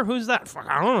person was there. Who's that? Fuck,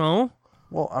 I don't know.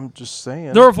 Well, I'm just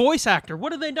saying. They're a voice actor.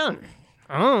 What have they done?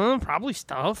 I don't know. Probably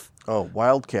stuff. Oh,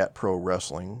 Wildcat Pro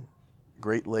Wrestling.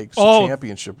 Great Lakes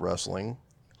Championship Wrestling.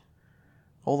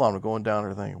 Hold on, we're going down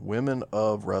everything. Women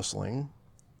of Wrestling.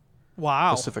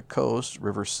 Wow. Pacific Coast,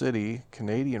 River City,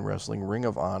 Canadian Wrestling, Ring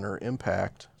of Honor,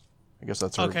 Impact. I guess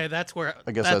that's her. Okay, that's why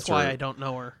I don't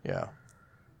know her. Yeah.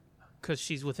 Because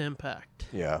she's with Impact.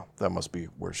 Yeah, that must be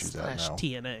where she's at now.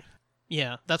 TNA.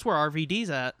 Yeah, that's where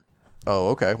RVD's at. Oh,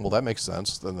 okay. Well, that makes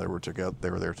sense. Then they were together. They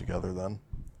were there together then.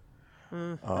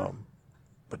 Mm-hmm.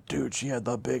 But dude, she had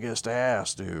the biggest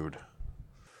ass, dude.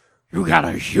 You got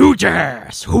a huge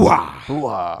ass. Hoo-ah.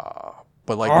 Hoo-ah.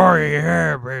 But like, oh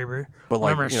yeah, baby. But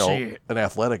like, an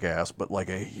athletic ass, but like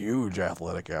a huge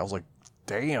athletic ass. I was like,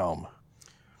 damn.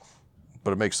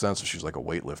 But it makes sense if she's like a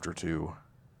weightlifter too,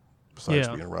 besides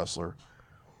being a wrestler.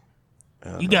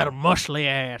 And, you got a muscly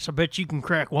ass. I bet you can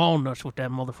crack walnuts with that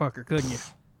motherfucker, couldn't you?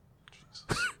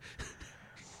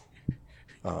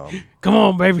 Come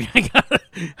on, baby.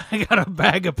 I got a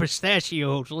bag of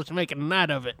pistachios. Let's make a night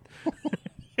of it.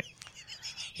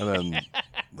 And then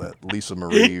that Lisa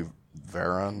Marie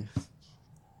Varon.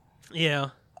 Yeah.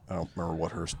 I don't remember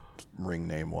what her ring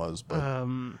name was, but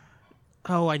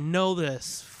I know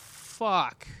this.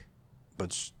 Fuck.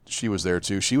 But she was there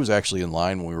too. She was actually in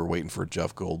line when we were waiting for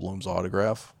Jeff Goldblum's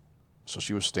autograph. So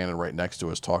she was standing right next to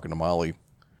us talking to Molly.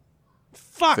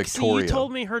 Fuck, Victoria. See, you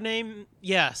told me her name.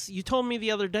 Yes, you told me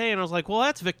the other day, and I was like, well,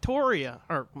 that's Victoria.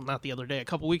 Or, not the other day, a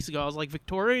couple weeks ago. I was like,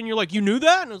 Victoria? And you're like, you knew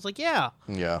that? And I was like, yeah.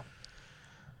 Yeah.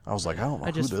 I was like, I don't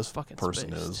know who this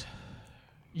person is.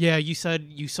 Yeah, you said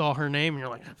you saw her name, and you're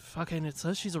like, fucking, it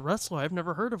says she's a wrestler. I've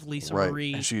never heard of Lisa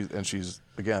Marie. And she's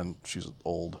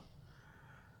old.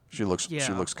 She looks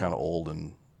kind of old,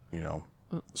 and,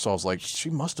 so I was like, she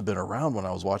must have been around when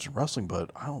I was watching wrestling,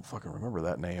 but I don't fucking remember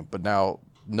that name. But now,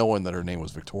 knowing that her name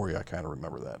was Victoria, I kind of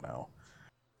remember that now.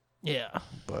 Yeah.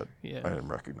 But I didn't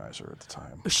recognize her at the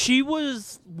time. She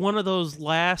was one of those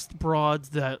last broads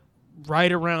that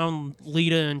right around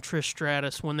Lita and Trish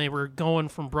Stratus when they were going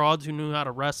from broads who knew how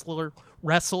to wrestler.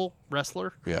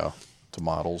 Yeah, to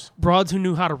models. Broads who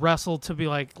knew how to wrestle to be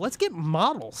like, let's get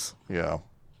models. Yeah.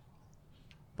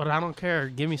 But I don't care.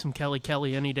 Give me some Kelly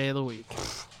Kelly any day of the week.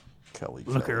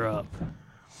 Look her up.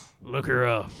 Look her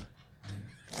up.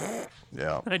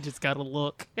 Yeah. I just got to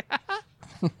look.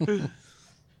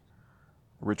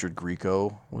 Richard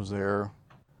Grieco was there.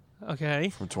 Okay.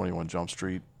 From 21 Jump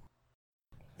Street.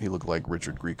 He looked like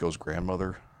Richard Grieco's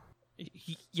grandmother.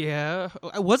 Yeah.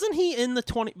 Wasn't he in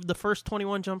the first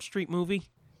 21 Jump Street movie?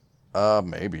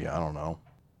 Maybe. I don't know.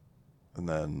 And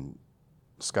then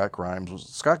Scott Grimes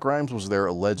was there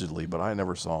allegedly, but I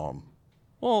never saw him.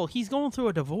 Well, he's going through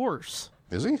a divorce.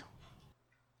 Is he?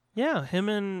 Yeah, him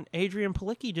and Adrian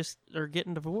Palicki just are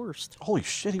getting divorced. Holy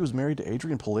shit, he was married to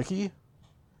Adrian Palicki?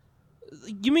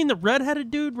 You mean the redheaded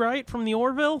dude, right, from the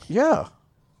Orville? Yeah.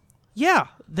 Yeah,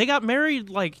 they got married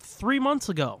like 3 months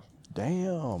ago.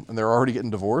 Damn. And they're already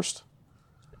getting divorced?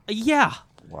 Yeah.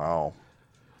 Wow.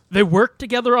 They worked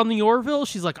together on the Orville.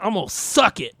 She's like, I'm going to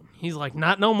suck it. He's like,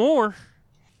 not no more.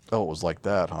 Oh, it was like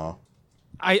that, huh?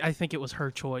 I think it was her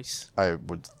choice.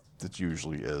 It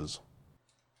usually is.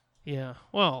 Yeah.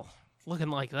 Well, looking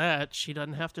like that, she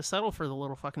doesn't have to settle for the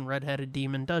little fucking redheaded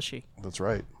demon, does she? That's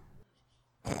right.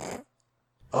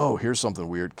 Oh, here's something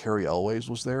weird. Carrie Elways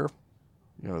was there.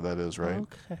 You know who that is, right?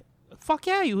 Okay. Fuck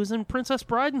yeah, he was in Princess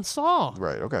Bride and Saw.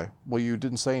 Right, okay. Well, you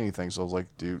didn't say anything, so I was like,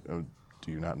 do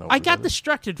you not know? I got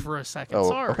distracted for a second,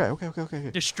 sorry. Okay.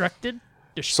 Distracted?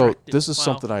 So this is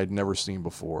something I had never seen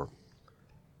before.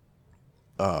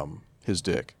 His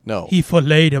dick. No. He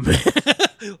filleted him.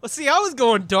 Well, see, I was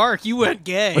going dark. You went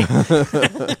gay.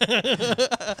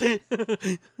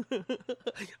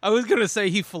 I was going to say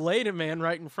he filleted a man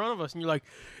right in front of us, and you're like,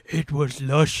 it was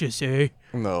luscious, eh?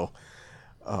 No.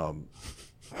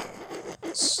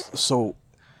 So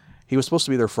he was supposed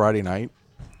to be there Friday night.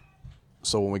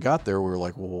 So when we got there, we were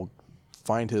like, well, we'll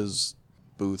find his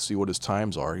booth, see what his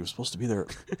times are. He was supposed to be there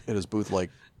at his booth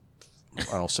like, I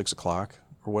don't know, 6 o'clock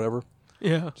or whatever.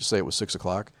 Yeah. Just say it was 6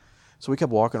 o'clock. So we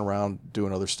kept walking around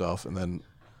doing other stuff, and then,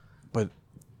 but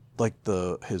like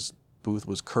his booth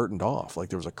was curtained off. Like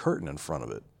there was a curtain in front of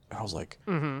it. And I was like,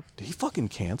 did he fucking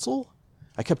cancel?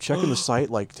 I kept checking the site,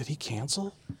 like, did he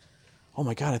cancel? Oh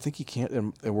my God, I think he can't.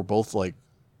 And we're both like,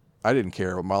 I didn't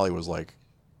care. But Molly was like,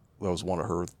 that was one of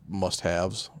her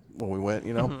must-haves when we went,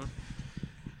 you know?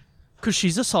 Because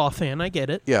she's a Saw fan, I get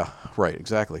it. Yeah, right,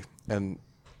 exactly. And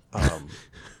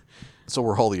so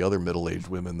were all the other middle-aged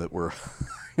women that were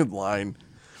in line.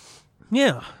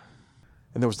 Yeah.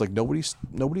 And there was like nobody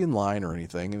in line or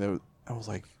anything. And I was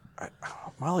like,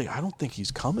 Molly, I don't think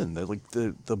he's coming. Like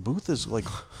the booth is like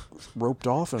roped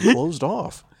off and closed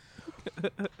off.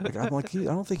 Like I'm like, I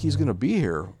don't think he's gonna be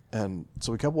here. And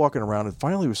so we kept walking around, and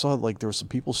finally we saw like there were some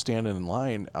people standing in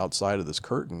line outside of this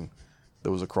curtain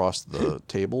that was across the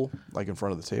table, like in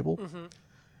front of the table.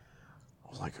 I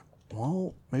was like,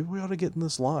 well, maybe we ought to get in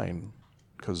this line,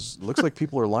 because it looks like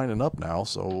people are lining up now.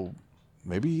 So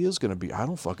maybe he is gonna be. I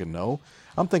don't fucking know.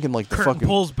 I'm thinking like the curtain fucking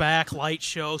pulls back, light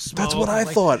show, smoke. That's what I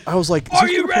thought. I was like, are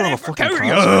you ready for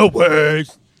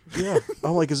karaoke? Yeah,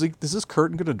 I'm like, is this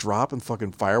curtain gonna drop and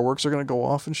fucking fireworks are gonna go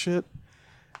off and shit?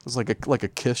 It's like a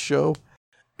Kiss show.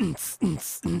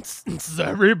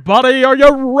 Everybody, are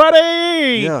you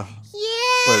ready? Yeah.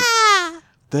 But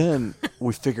then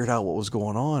we figured out what was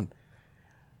going on.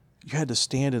 You had to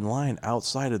stand in line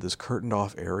outside of this curtained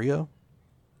off area,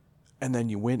 and then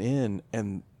you went in,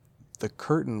 and the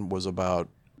curtain was about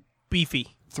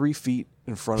beefy 3 feet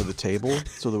in front of the table.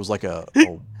 So there was like a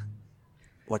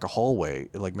like a hallway.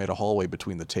 It like made a hallway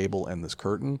between the table and this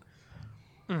curtain.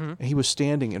 Mm-hmm. And he was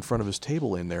standing in front of his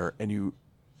table in there,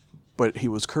 but he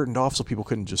was curtained off so people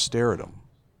couldn't just stare at him.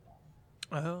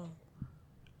 Oh.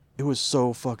 It was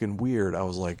so fucking weird. I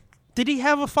was like... Did he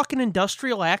have a fucking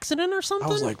industrial accident or something?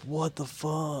 I was like, what the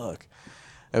fuck?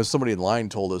 As somebody in line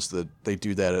told us that they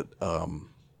do that at...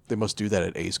 they must do that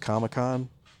at Ace Comic-Con.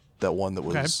 That one that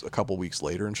was a couple weeks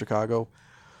later in Chicago.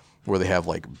 Where they have,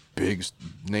 like, big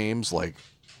names, like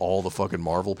all the fucking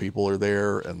Marvel people are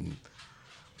there and...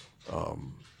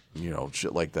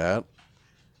 shit like that.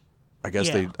 I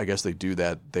guess they do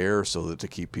that there so that to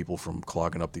keep people from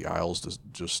clogging up the aisles,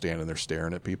 just standing there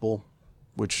staring at people.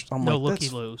 Which I'm no like,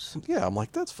 looky-loos. Yeah, I'm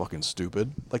like, that's fucking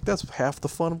stupid. Like, that's half the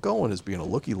fun of going is being a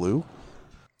looky-loo.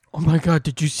 Oh my god,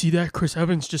 did you see that? Chris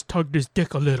Evans just tugged his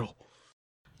dick a little.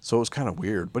 So it was kind of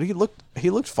weird, but he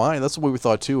looked fine. That's what we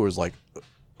thought too. Was like,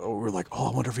 I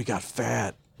wonder if he got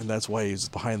fat, and that's why he's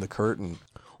behind the curtain.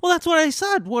 Well, that's what I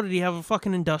said. What, did he have a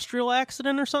fucking industrial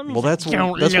accident or something? Well, that's what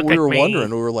we were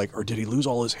wondering. We were like, or did he lose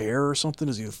all his hair or something?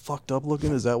 Is he fucked up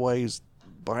looking? Is that why he's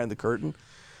behind the curtain?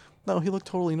 No, he looked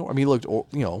totally normal. I mean, he looked,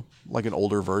 like an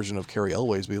older version of Carrie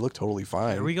Elways, but he looked totally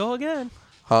fine. There we go again.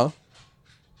 Huh?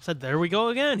 Said, there we go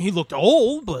again. He looked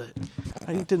old, but...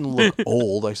 I didn't look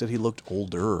old. I said he looked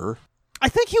older. I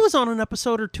think he was on an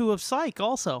episode or two of Psych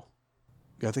also.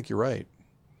 Yeah, I think you're right.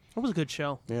 It was a good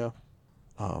show. Yeah.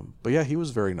 But yeah, he was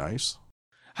very nice.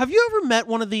 Have you ever met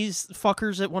one of these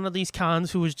fuckers at one of these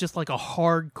cons who was just like a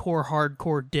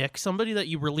hardcore dick? Somebody that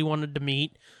you really wanted to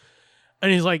meet?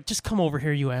 And he's like, just come over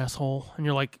here, you asshole. And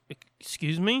you're like,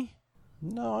 excuse me?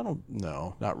 No,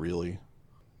 not really.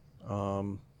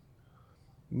 No,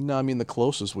 I mean, the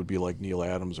closest would be like Neil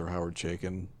Adams or Howard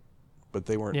Chaykin. But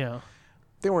they weren't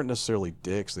necessarily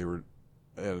dicks.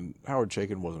 And Howard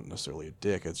Chaykin wasn't necessarily a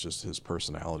dick. It's just his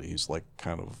personality. He's like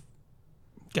kind of...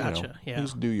 Gotcha, yeah.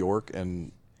 He's New York,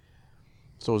 and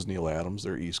so is Neil Adams.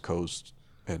 They're East Coast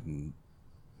and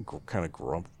kind of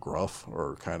gruff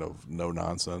or kind of no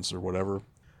nonsense or whatever.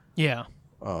 Yeah.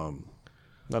 Not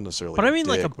necessarily but I mean,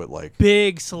 dick, like but like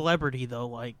big celebrity, though.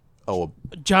 Like,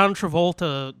 John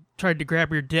Travolta tried to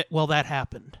grab your dick. Well, that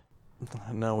happened.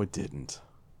 No, it didn't.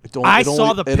 I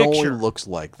saw the picture. It only looks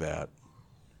like that.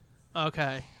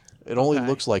 Okay. It only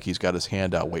looks like he's got his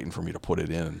hand out waiting for me to put it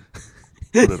in.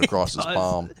 Put it across his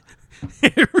palm.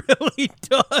 It really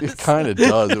does. It kind of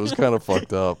does. It was kind of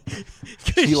fucked up.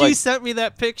 She sent me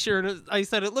that picture, and I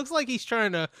said, it looks like he's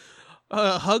trying to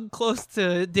hug close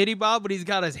to Diddy Bob, but he's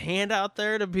got his hand out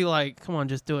there to be like, come on,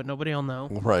 just do it. Nobody will know.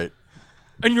 Right.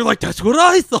 And you're like, that's what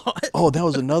I thought. Oh, that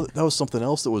was something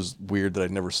else that was weird that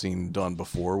I'd never seen done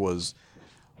before was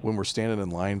when we're standing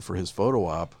in line for his photo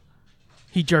op.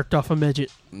 He jerked off a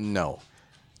midget. No.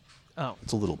 Oh.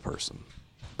 It's a little person.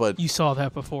 But you saw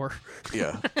that before.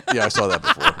 Yeah, I saw that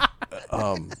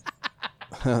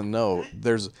before. No,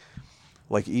 there's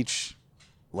like each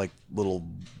like little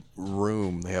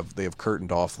room they have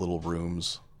curtained off little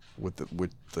rooms with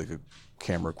the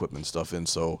camera equipment stuff in.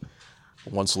 So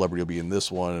one celebrity will be in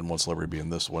this one, and one celebrity will be in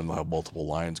this one. They'll have multiple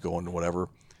lines going and whatever.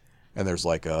 And there's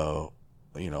like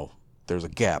there's a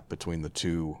gap between the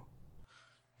two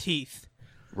teeth.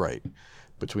 Right,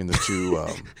 between the two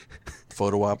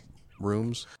photo op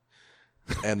rooms,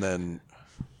 and then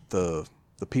the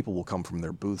people will come from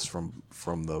their booths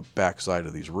from the back side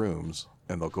of these rooms,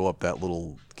 and they'll go up that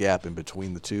little gap in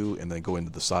between the two, and then go into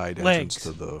the side entrance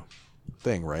to the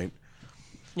thing, right?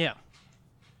 Yeah.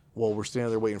 Well, we're standing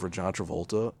there waiting for John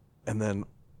Travolta, and then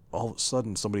all of a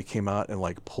sudden somebody came out and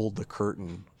like pulled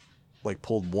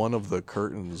one of the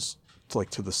curtains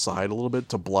to the side a little bit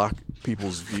to block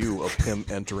people's view of him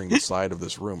entering the side of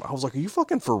this room. I was like, are you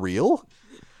fucking for real?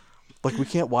 Like, we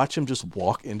can't watch him just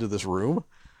walk into this room?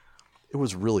 It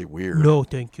was really weird. No,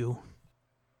 thank you.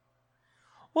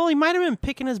 Well, he might have been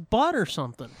picking his butt or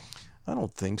something. I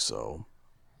don't think so.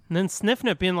 And then sniffing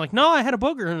it, being like, no, I had a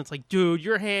booger. And it's like, dude,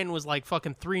 your hand was like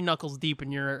fucking 3 knuckles deep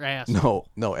in your ass.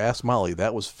 No, ask Molly.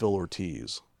 That was Phil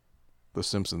Ortiz, the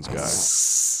Simpsons guy.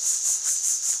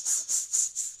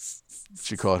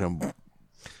 She caught him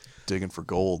digging for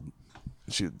gold.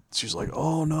 She's like,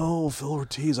 oh no, Phil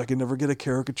Ortiz, I can never get a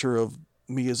caricature of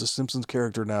me as a Simpsons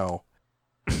character now.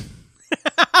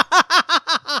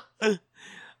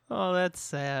 Oh, that's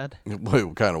sad.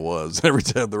 It kind of was. Every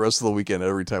time, the rest of the weekend,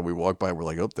 every time we walk by, we're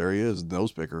like, oh, there he is,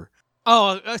 nose picker.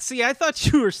 Oh, see, I thought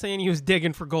you were saying he was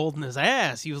digging for gold in his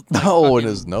ass. He was like, in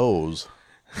his nose.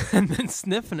 And then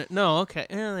sniffing it. No, okay.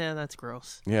 Yeah, that's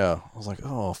gross. Yeah. I was like,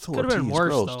 oh, Phil Could have Ortiz, been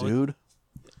worse, gross, though. dude.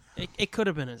 It could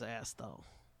have been his ass, though.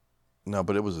 No,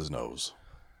 but it was his nose.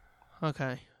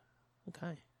 Okay.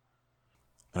 And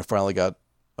I finally got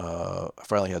I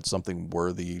finally had something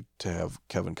worthy to have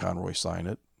Kevin Conroy sign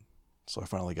it. So I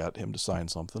finally got him to sign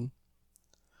something.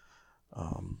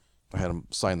 I had him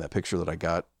sign that picture that I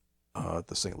got at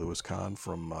the St. Louis Con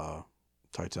from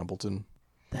Ty Templeton.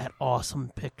 That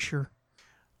awesome picture.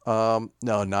 No,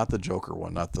 not the Joker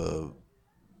one, not the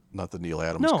Neil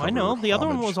Adams. No, I know. The homage. other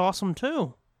one was awesome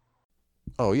too.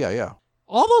 Oh, yeah.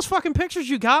 All those fucking pictures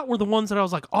you got were the ones that I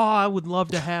was like, oh, I would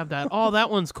love to have that. Oh, that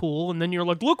one's cool. And then you're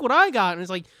like, look what I got. And it's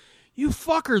like, you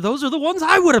fucker, those are the ones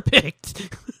I would have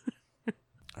picked.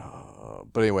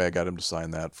 But anyway, I got him to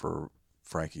sign that for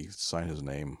Frankie, sign his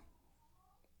name,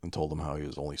 and told him how he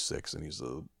was only 6 and he's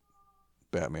a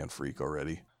Batman freak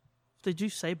already. Did you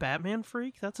say Batman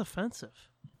freak? That's offensive.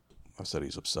 I said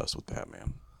he's obsessed with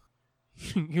Batman.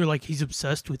 You're like, he's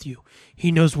obsessed with you.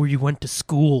 He knows where you went to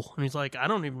school. And he's like, I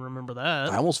don't even remember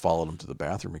that. I almost followed him to the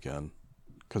bathroom again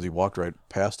because he walked right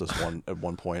past us at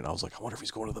one point. I was like, I wonder if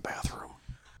he's going to the bathroom.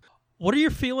 What are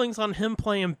your feelings on him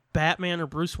playing Batman or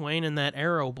Bruce Wayne in that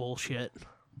Arrow bullshit?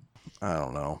 I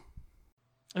don't know.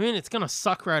 I mean, it's going to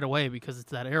suck right away because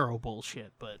it's that Arrow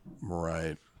bullshit, but...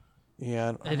 Right.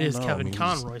 Yeah, it is Kevin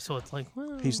Conroy, so it's like...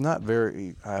 Well... He's not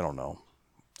very... I don't know.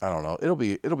 It'll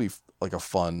be like a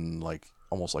fun, like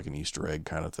almost like an Easter egg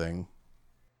kind of thing.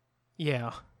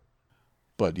 Yeah.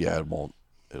 But yeah, it won't.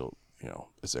 It'll,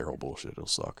 it's Arrow bullshit. It'll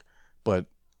suck. But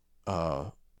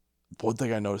one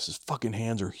thing I noticed is fucking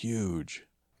hands are huge.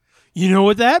 You know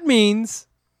what that means?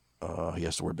 He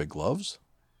has to wear big gloves.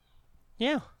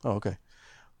 Yeah. Oh, okay.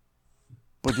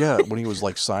 But yeah, when he was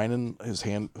like signing his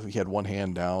hand, he had one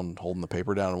hand down, holding the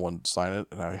paper down, and one signing it,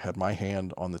 and I had my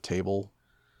hand on the table.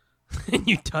 And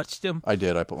you touched him? I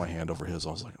did. I put my hand over his.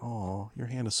 I was like, "Oh, your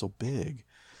hand is so big,"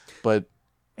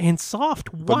 and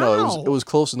soft. Wow. But no, it was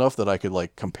close enough that I could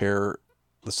like compare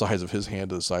the size of his hand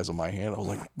to the size of my hand. I was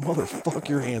like, "Motherfuck,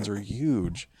 your hands are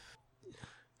huge."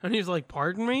 And he was like,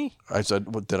 "Pardon me?" I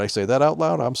said, "What did I say that out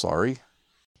loud? I'm sorry."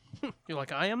 You're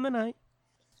like, "I am the knight."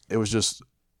 It was just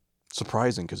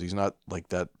surprising because he's not like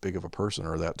that big of a person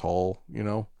or that tall,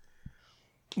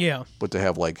 Yeah. But to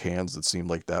have like hands that seemed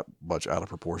like that much out of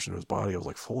proportion to his body, I was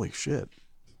like, holy shit.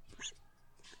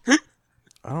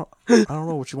 I don't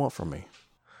know what you want from me.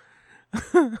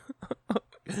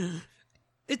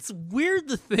 It's weird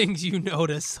the things you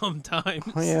notice sometimes.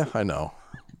 Oh, yeah, I know.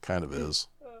 It kind of is.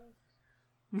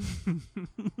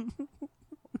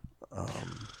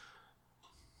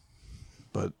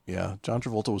 But yeah, John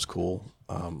Travolta was cool.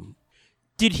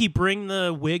 Did he bring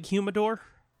the wig humidor?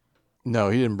 No,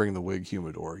 he didn't bring the wig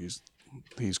humidor.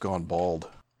 He's gone bald.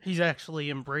 He's actually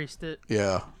embraced it.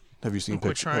 Yeah. Have you seen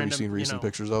recent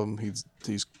pictures of him? He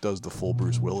does the full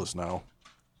Bruce Willis now.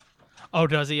 Oh,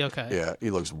 does he? Okay. Yeah, he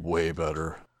looks way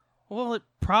better. Well, it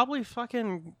probably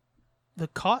the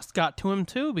cost got to him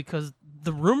too, because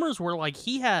the rumors were like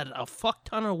he had a fuck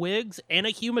ton of wigs and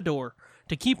a humidor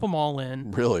to keep them all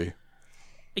in. Really?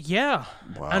 Yeah.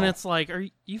 Wow. And it's like, are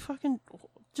you fucking...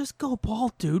 Just go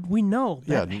bald, dude. We know.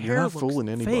 Yeah, you're not fooling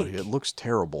anybody. Fake. It looks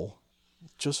terrible.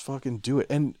 Just fucking do it.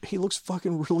 And he looks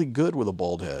fucking really good with a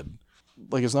bald head.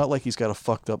 Like, it's not like he's got a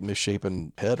fucked up,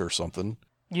 misshapen head or something.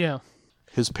 Yeah.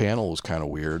 His panel was kind of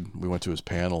weird. We went to his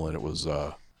panel and it was,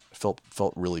 felt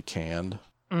really canned.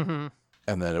 Mm-hmm.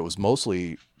 And then it was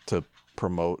mostly to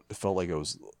promote, it felt like it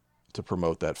was to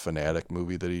promote that Fanatic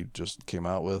movie that he just came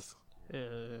out with.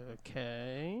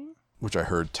 Okay. Which I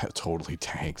heard totally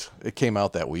tanked. It came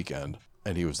out that weekend,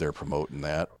 and he was there promoting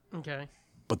that. Okay.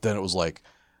 But then it was like,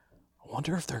 I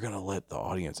wonder if they're going to let the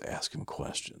audience ask him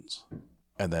questions.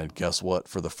 And then guess what?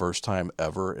 For the first time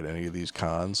ever at any of these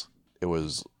cons, it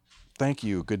was, thank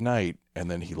you, good night.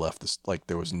 And then he left this, like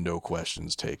there was no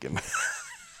questions taken.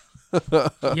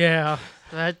 Yeah,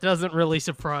 that doesn't really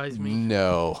surprise me.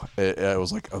 No. It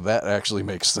was like, oh, that actually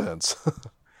makes sense.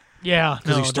 Yeah,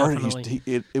 because he started.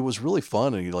 It was really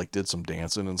fun, and he like did some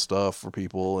dancing and stuff for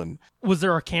people. And was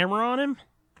there a camera on him?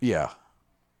 Yeah,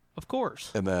 of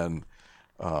course. And then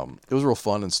it was real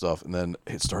fun and stuff. And then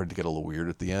it started to get a little weird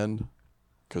at the end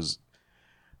because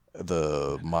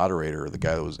the moderator, the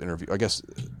guy that was interviewed, I guess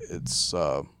it's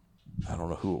I don't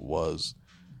know who it was,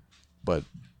 but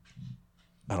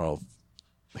I don't know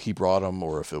if he brought him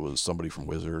or if it was somebody from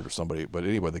Wizard or somebody. But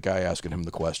anyway, the guy asking him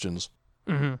the questions.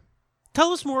 Mm-hmm.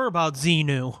 Tell us more about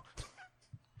Xenu.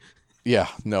 Yeah,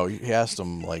 no, he asked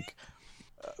him like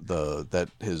the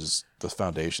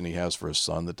foundation he has for his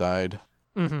son that died.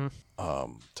 Mm-hmm.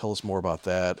 Tell us more about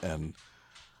that, and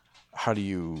how do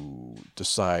you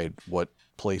decide what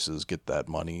places get that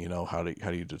money? How do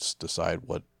you just decide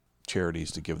what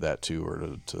charities to give that to,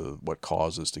 or to what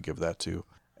causes to give that to?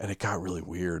 And it got really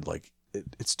weird. Like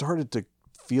it started to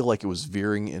feel like it was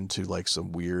veering into like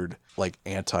some weird like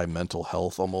anti-mental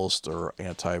health almost, or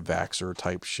anti-vaxxer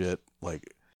type shit.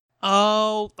 Like,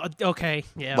 oh, okay,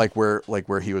 yeah. Like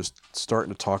where he was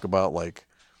starting to talk about like,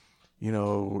 you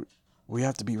know, we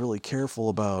have to be really careful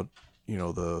about, you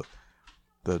know,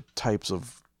 the types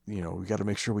of, you know, we got to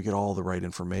make sure we get all the right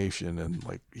information, and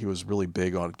like he was really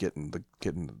big on getting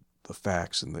the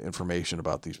facts and the information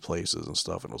about these places and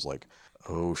stuff, and it was like,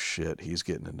 oh shit, he's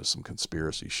getting into some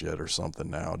conspiracy shit or something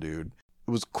now, dude.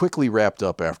 It was quickly wrapped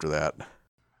up after that.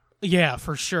 Yeah,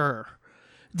 for sure.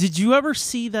 Did you ever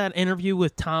see that interview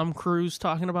with Tom Cruise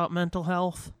talking about mental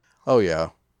health? Oh yeah.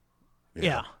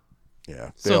 Yeah.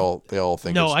 They all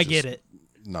think no, it's I get it.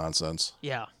 Nonsense.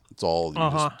 Yeah. It's all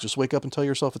you just wake up and tell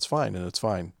yourself it's fine, and it's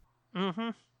fine. Mm-hmm.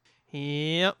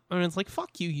 Yep. And it's like,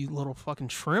 fuck you, you little fucking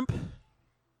shrimp.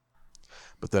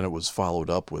 But then it was followed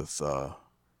up with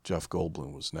Jeff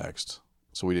Goldblum was next.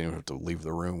 So we didn't even have to leave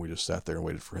the room. We just sat there and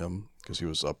waited for him because he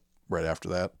was up right after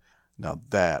that. Now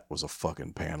that was a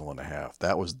fucking panel and a half.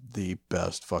 That was the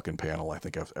best fucking panel I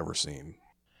think I've ever seen.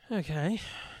 Okay.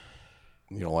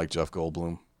 You don't like Jeff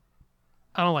Goldblum?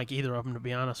 I don't like either of them, to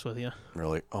be honest with you.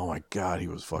 Really? Oh my God, he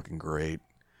was fucking great.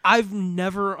 I've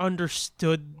never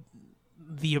understood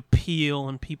the appeal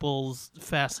and people's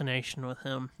fascination with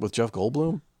him. With Jeff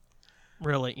Goldblum?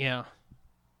 Really, yeah.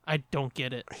 I don't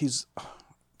get it.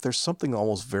 There's something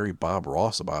almost very Bob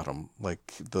Ross about him.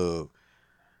 Like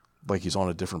he's on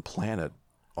a different planet,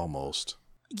 almost.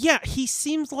 Yeah, he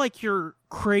seems like your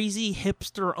crazy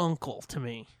hipster uncle to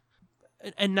me.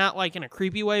 And not like in a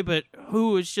creepy way, but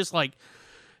who is just like,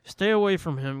 stay away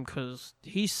from him because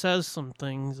he says some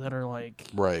things that are like...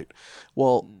 Right.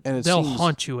 Well, and they'll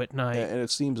haunt you at night. And it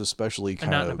seems especially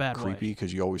kind of creepy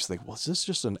because you always think, well, is this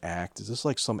just an act? Is this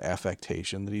like some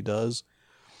affectation that he does?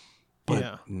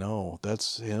 But no,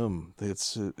 that's him.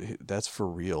 That's for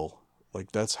real.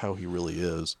 Like, that's how he really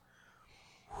is.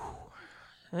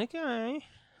 Okay.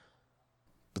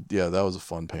 But yeah, that was a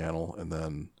fun panel. And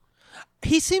then...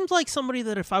 He seems like somebody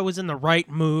that if I was in the right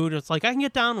mood, it's like, I can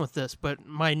get down with this. But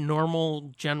my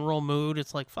normal, general mood,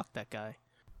 it's like, fuck that guy.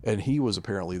 And he was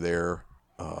apparently there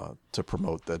to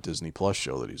promote that Disney Plus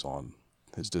show that he's on.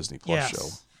 His Disney Plus show.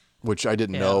 Which I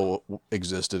didn't know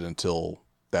existed until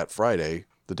that Friday,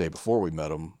 the day before we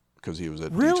met him, because he was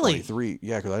at D23.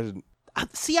 Yeah, because I didn't...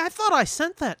 See, I thought I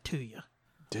sent that to you.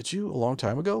 Did you? A long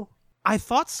time ago? I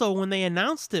thought so when they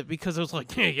announced it, because it was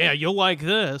like, hey, yeah, you'll like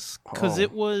this. Because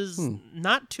it was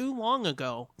not too long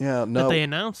ago that they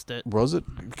announced it. Was it?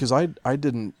 Because I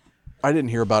didn't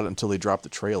hear about it until they dropped the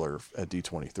trailer at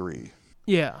D23.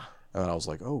 Yeah. And I was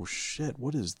like, oh shit,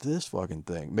 what is this fucking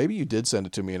thing? Maybe you did send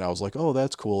it to me and I was like, oh,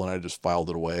 that's cool. And I just filed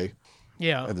it away.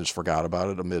 Yeah. And just forgot about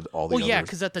it amid all the other yeah,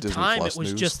 because at the Disney time Plus it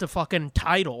was news. just a fucking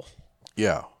title.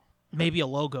 Yeah. Maybe a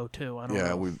logo too. I don't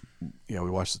know.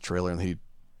 We watched the trailer and he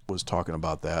was talking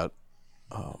about that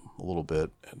a little bit,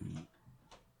 and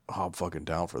I'm fucking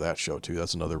down for that show too.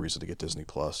 That's another reason to get Disney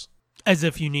Plus. As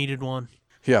if you needed one.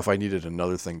 Yeah, if I needed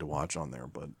another thing to watch on there,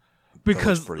 but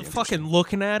because fucking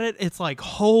looking at it, it's like,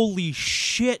 holy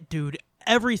shit, dude!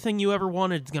 Everything you ever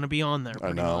wanted is gonna be on there.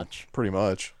 Pretty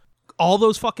much. All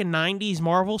those fucking 90s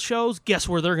Marvel shows, guess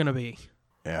where they're gonna be?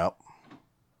 Yeah.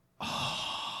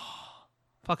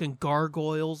 Fucking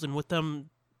Gargoyles, and with them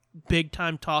big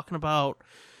time talking about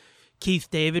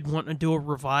Keith David wanting to do a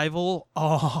revival.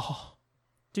 Oh,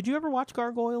 did you ever watch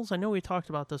Gargoyles? I know we talked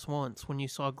about this once when you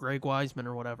saw Greg Wiseman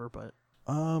or whatever, but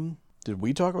did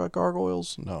we talk about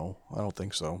Gargoyles? No, I don't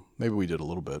think so. Maybe we did a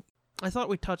little bit. I thought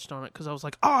we touched on it because I was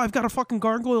like, oh, I've got a fucking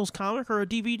Gargoyles comic or a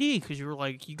DVD, because you were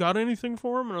like, you got anything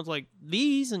for him? And I was like,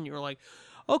 these, and you were like,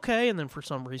 okay, and then for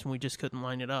some reason we just couldn't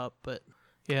line it up, but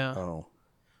yeah. Oh.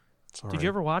 Did you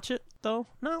ever watch it, though?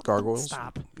 No. Gargoyles?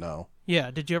 Stop. No.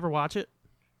 Yeah, did you ever watch it?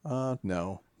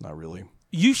 No, not really.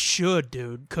 You should,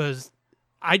 dude, because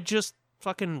I just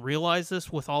fucking realized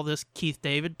this with all this Keith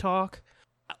David talk.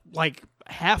 Like,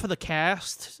 half of the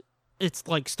cast, it's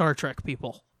like Star Trek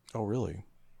people. Oh, really?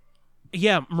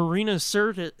 Yeah, Marina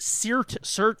Sirtis.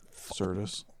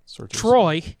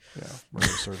 Troy. Yeah,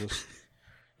 Marina Sirtis.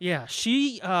 Yeah,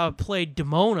 she played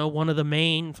Demona, one of the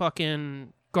main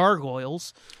fucking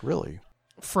gargoyles. Really?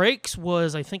 Frakes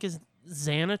was, I think, is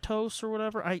Xanatos or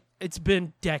whatever. It's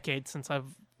been decades since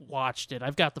I've watched it.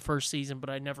 I've got the first season, but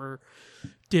I never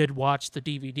did watch the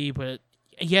DVD. But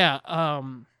yeah,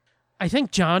 I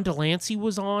think John Delancey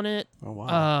was on it. Oh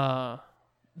wow.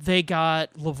 They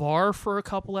got LeVar for a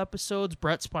couple episodes.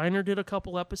 Brett Spiner did a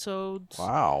couple episodes.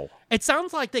 Wow. It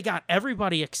sounds like they got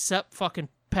everybody except fucking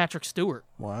Patrick Stewart.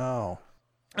 Wow.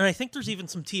 And I think there's even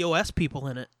some TOS people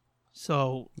in it.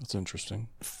 So that's interesting.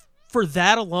 For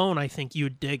that alone, I think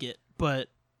you'd dig it. but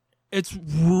it's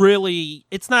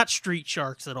not Street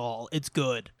Sharks at all. It's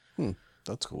good.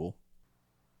 That's cool.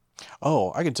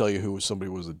 Oh, I can tell you who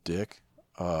somebody was a dick.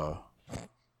 Fuck,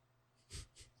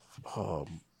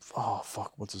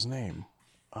 what's his name?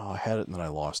 I had it and then I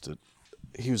lost it.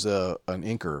 He was an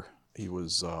inker. He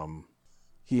was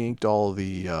he inked all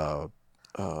the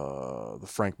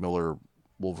Frank Miller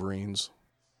Wolverines.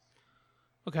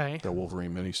 Okay. That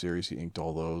Wolverine miniseries, he inked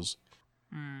all those.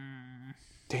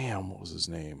 Damn, what was his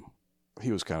name?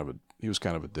 He was kind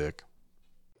of a dick.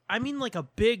 I mean, like a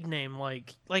big name,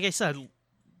 like I said,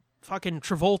 fucking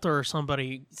Travolta or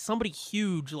somebody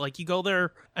huge. Like you go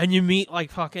there and you meet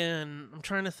like fucking. I'm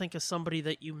trying to think of somebody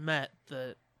that you met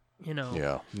that you know.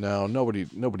 Yeah, no, nobody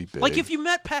big. Like if you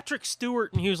met Patrick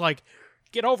Stewart and he was like,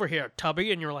 "Get over here,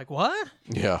 Tubby," and you're like, "What?"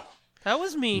 Yeah, that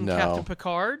was mean, Captain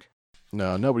Picard.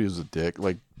 No, nobody was a dick.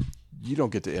 Like you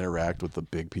don't get to interact with the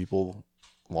big people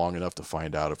long enough to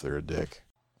find out if they're a dick.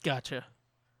 Gotcha.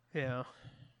 Yeah.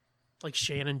 Like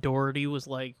Shannon Doherty was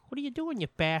like, "What are you doing, you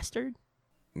bastard?"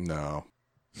 No.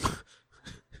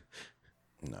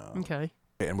 No. Okay.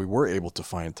 And we were able to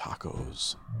find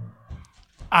tacos.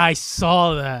 I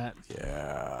saw that.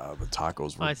 Yeah, the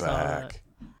tacos were back.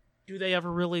 Do they ever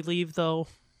really leave, though?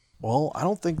 Well, I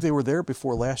don't think they were there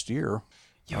before last year.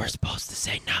 You were supposed to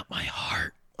say, "Not my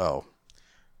heart." Oh.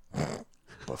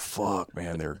 But fuck,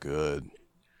 man, they're good.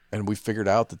 And we figured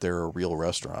out that they're a real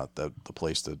restaurant, that the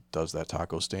place that does that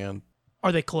taco stand.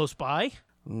 Are they close by?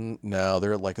 No,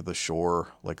 they're like at the shore,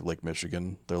 like Lake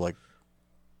Michigan. They're like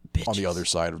on the other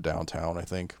side of downtown, I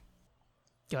think.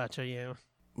 Gotcha, yeah.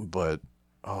 But,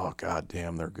 oh, god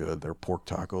damn, they're good. Their pork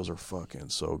tacos are fucking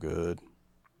so good.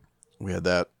 We had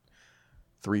that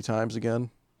 3 times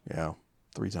again. Yeah,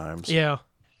 3 times. Yeah.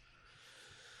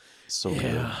 So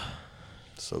good.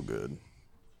 So good.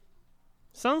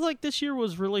 Sounds like this year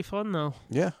was really fun, though.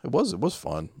 Yeah, it was. It was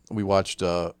fun. We watched,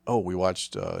 in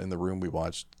the room, we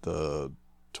watched the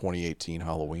 2018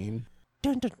 Halloween.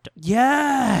 Dun, dun, dun.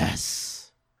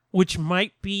 Yes! Which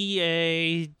might be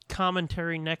a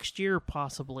commentary next year,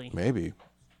 possibly. Maybe.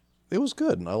 It was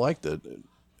good, and I liked it.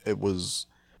 It was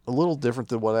a little different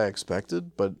than what I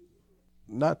expected, but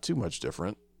not too much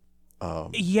different.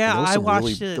 Yeah, I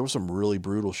watched it. There was some really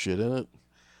brutal shit in it.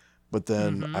 But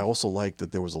then I also liked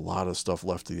that there was a lot of stuff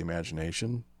left to the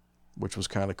imagination, which was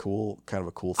kind of cool, kind of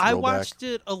a cool throwback. I watched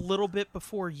it a little bit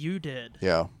before you did.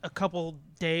 Yeah. A couple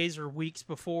days or weeks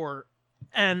before.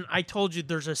 And I told you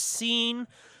there's a scene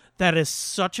that is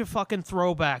such a fucking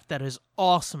throwback that is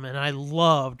awesome. And I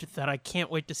loved that. I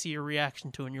can't wait to see your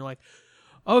reaction to it. And you're like,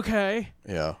 okay.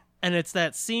 Yeah. And it's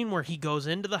that scene where he goes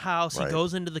into the house, he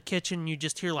goes into the kitchen, you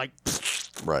just hear like...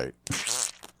 Right.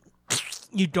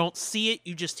 You don't see it,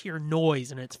 you just hear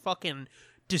noise, and it's fucking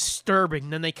disturbing.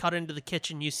 Then they cut into the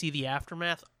kitchen, you see the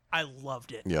aftermath. I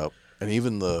loved it. Yep. And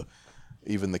even the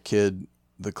kid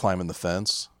that climbing the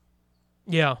fence.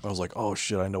 Yeah. I was like, oh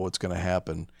shit, I know what's gonna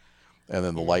happen. And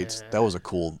then the lights, that was a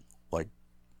cool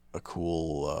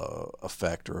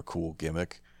effect or a cool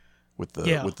gimmick with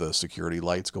the security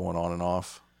lights going on and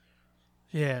off.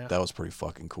 Yeah. That was pretty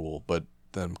fucking cool. But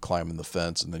them climbing the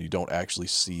fence and then you don't actually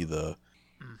see the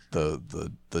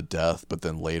death, but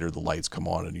then later the lights come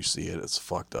on and you see it. It's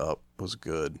fucked up. It was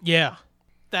good. Yeah.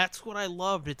 That's what I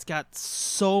loved. It's got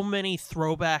so many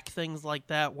throwback things like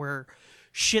that where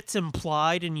shit's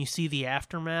implied and you see the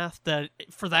aftermath, that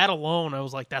for that alone I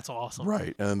was like, that's awesome.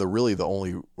 Right. And then the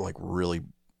only like really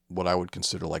what I would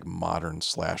consider like modern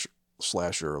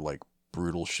slasher like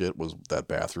brutal shit was that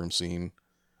bathroom scene.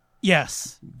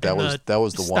 Yes. That was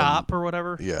the one stop or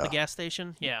whatever. Yeah. The gas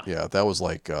station. Yeah. Yeah, that was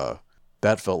like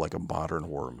that felt like a modern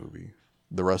horror movie.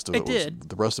 The rest of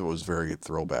it was very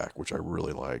throwback, which I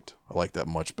really liked. I liked that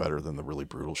much better than the really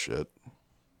brutal shit.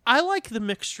 I like the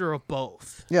mixture of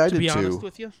both. Yeah, I did too. To be honest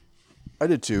with you. I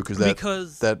did too,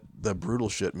 because that brutal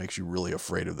shit makes you really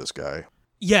afraid of this guy.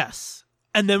 Yes.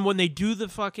 And then when they do the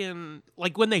fucking,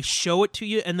 like when they show it to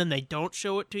you and then they don't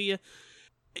show it to you,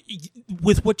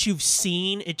 with what you've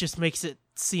seen, it just makes it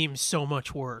seem so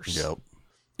much worse. Yep.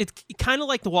 It's kind of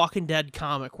like the Walking Dead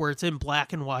comic where it's in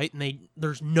black and white and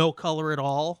there's no color at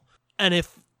all. And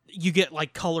if you get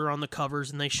like color on the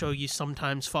covers and they show you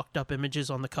sometimes fucked up images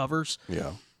on the covers.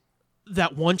 Yeah.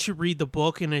 That once you read the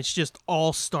book and it's just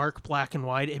all stark black and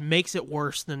white, it makes it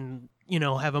worse than,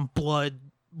 having blood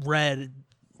red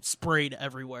sprayed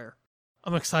everywhere.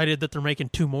 I'm excited that they're making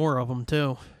 2 more of them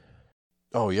too.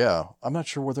 Oh yeah. I'm not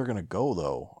sure where they're going to go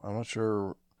though. I'm not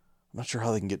sure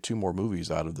how they can get 2 more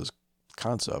movies out of this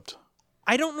concept.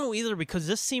 I don't know either, because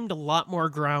this seemed a lot more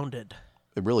grounded.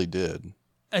 It really did.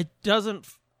 It doesn't,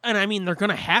 and I mean, they're going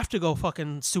to have to go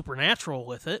fucking supernatural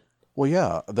with it. Well,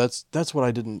 yeah, that's what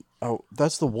I didn't. Oh,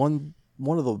 that's the one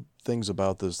of the things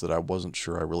about this that I wasn't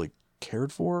sure I really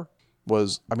cared for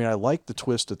was. I mean, I liked the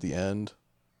twist at the end,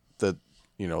 that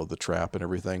the trap and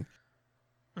everything.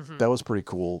 Mm-hmm. That was pretty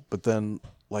cool. But then,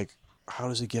 like, how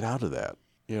does he get out of that?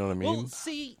 You know what I mean? Well,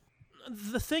 see,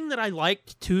 the thing that I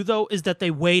liked too, though, is that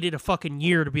they waited a fucking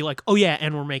year to be like, oh yeah,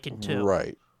 and we're making 2.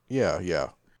 Right? Yeah.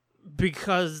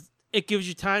 Because it gives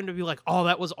you time to be like, oh,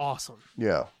 that was awesome.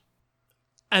 Yeah.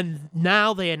 And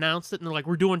now they announced it, and they're like,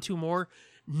 we're doing 2 more.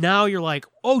 Now you're like,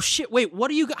 oh shit, wait,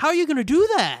 how are you going to do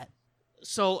that?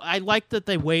 So I like that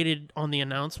they waited on the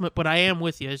announcement, but I am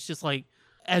with you. It's just like,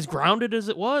 as grounded as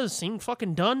it was, seemed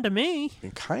fucking done to me.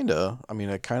 And kinda. I mean,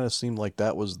 it kind of seemed like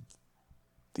that was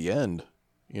the end,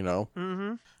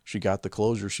 Mm-hmm. She got the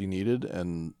closure she needed,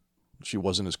 and she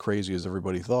wasn't as crazy as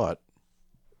everybody thought.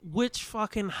 Which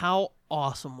fucking, how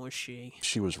awesome was she?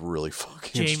 She was really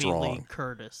fucking strong. Jamie Lee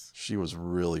Curtis. She was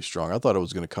really strong. I thought she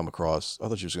was going to come across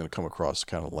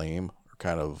kind of lame, or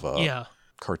kind of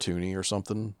cartoony or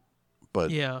something.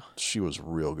 But she was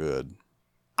real good.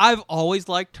 I've always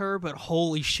liked her, but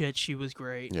holy shit, she was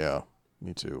great. Yeah,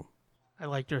 me too. I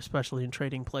liked her especially in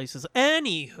Trading Places.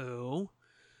 Anywho.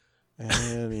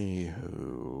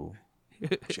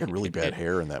 She had really bad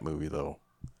hair in that movie, though.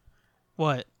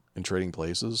 What? In Trading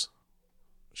Places,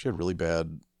 she had really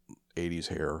bad 80s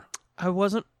hair. I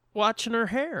wasn't watching her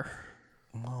hair.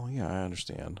 Well, yeah, I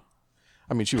understand.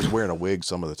 I mean, she was wearing a wig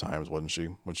some of the times, wasn't she?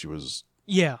 When she was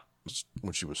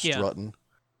strutting.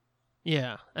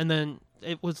 Yeah, and then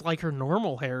it was like her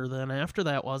normal hair then after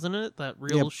that, wasn't it? That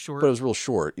real short. But it was real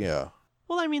short, yeah.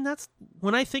 Well, I mean, that's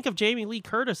when I think of Jamie Lee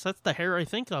Curtis, that's the hair I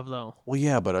think of, though. Well,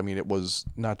 yeah, but I mean, it was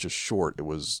not just short. It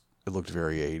looked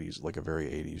very 80s, like a very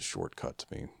 80s shortcut to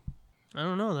me. I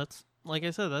don't know. That's, like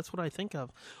I said, that's what I think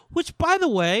of. Which, by the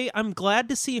way, I'm glad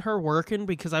to see her working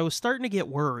because I was starting to get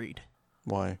worried.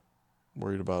 Why?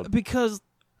 Worried about? Because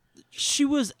she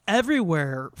was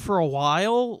everywhere for a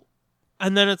while,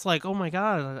 and then it's like, oh my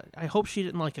God, I hope she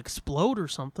didn't, like, explode or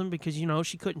something because,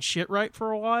 she couldn't shit right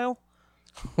for a while.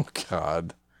 Oh,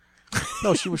 God.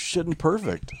 No, she was shitting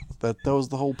perfect. That was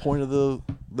the whole point of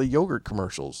the yogurt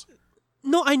commercials.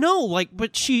 No, I know,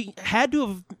 but she had to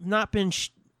have not been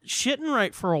shitting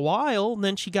right for a while, and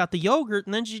then she got the yogurt,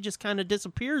 and then she just kind of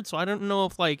disappeared, so I don't know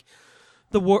if,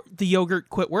 the yogurt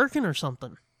quit working or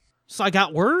something. So I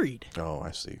got worried. Oh,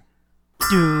 I see.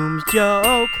 Doom's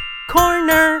Joke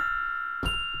Corner!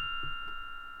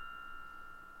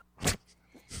 I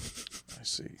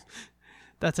see.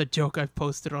 That's a joke I've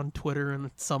posted on Twitter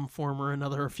in some form or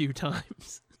another a few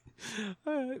times.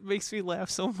 It makes me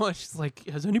laugh so much. It's like,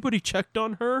 has anybody checked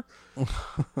on her?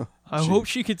 I hope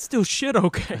she could still shit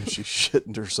okay. She's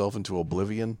shitting herself into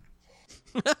oblivion.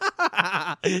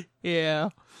 Yeah.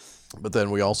 But then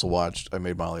we also watched, I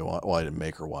made Molly watch, well, I didn't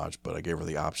make her watch, but I gave her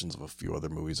the options of a few other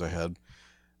movies I had.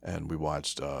 And we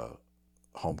watched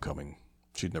Homecoming.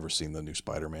 She'd never seen the new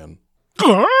Spider-Man.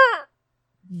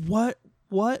 What?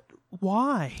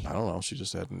 Why? I don't know. She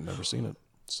just hadn't never seen it.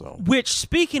 So. Which,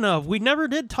 speaking of, we never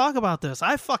did talk about this.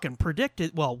 I fucking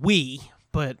predicted,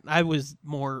 but I was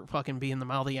more fucking being the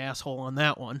mouthy asshole on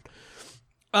that one.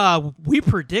 We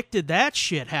predicted that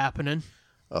shit happening.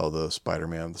 Oh, the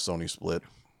Spider-Man, the Sony split.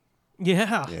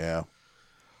 Yeah. Yeah.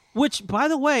 Which, by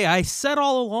the way, I said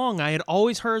all along, I had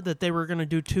always heard that they were going to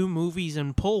do 2 movies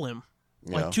and pull him.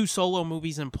 Yeah. 2 solo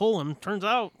movies and pull him. Turns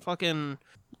out, fucking,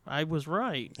 I was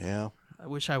right. Yeah. I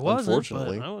wish I wasn't,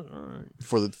 unfortunately, but I was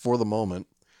right. For the moment.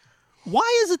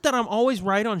 Why is it that I'm always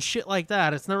right on shit like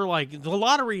that? It's never like the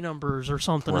lottery numbers or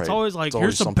something. Right. It's always like,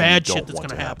 here's some bad shit that's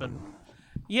going to happen.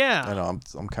 Yeah. I know.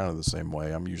 I'm kind of the same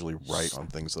way. I'm usually right on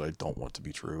things that I don't want to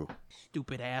be true.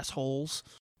 Stupid assholes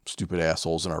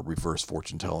in our reverse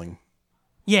fortune telling.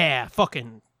 Yeah,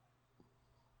 fucking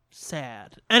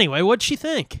sad. Anyway, what'd she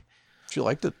think? She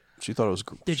liked it. She thought it was.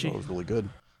 Did she? Thought it was really good.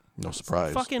 No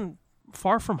surprise. Fucking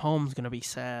Far From Home's gonna be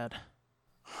sad.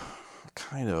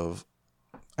 Kind of.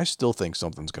 I still think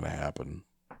something's gonna happen.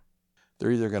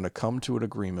 They're either gonna come to an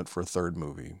agreement for a 3rd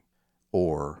movie,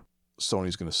 or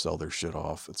Sony's gonna sell their shit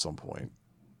off at some point,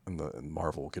 and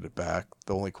Marvel will get it back.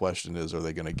 The only question is, are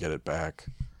they gonna get it back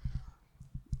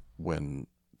when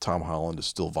Tom Holland is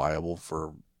still viable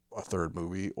for a 3rd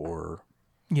movie, or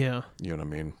yeah, you know what I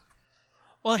mean?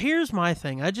 Well, here's my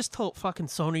thing. I just hope fucking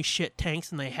Sony shit tanks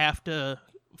and they have to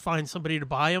find somebody to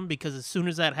buy them, because as soon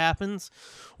as that happens,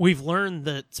 we've learned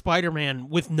that Spider-Man,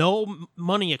 with no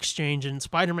money exchange, and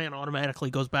Spider-Man automatically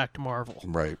goes back to Marvel.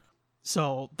 Right.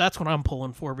 So that's what I'm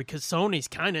pulling for, because Sony's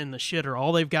kind of in the shitter.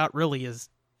 All they've got really is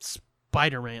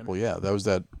Spider-Man. Well, yeah, that was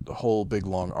that whole big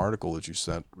long article that you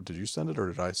sent. Did you send it or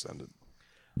did I send it?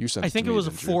 You sent. I it think to it me, was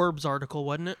a didn't you? Forbes article,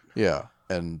 wasn't it? Yeah,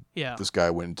 and Yeah. this guy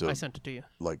went into I sent it to you.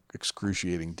 like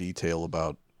excruciating detail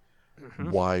about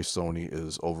why Sony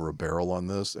is over a barrel on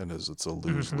this, and it's a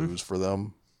lose-lose for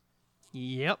them.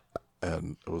 Yep.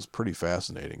 And it was pretty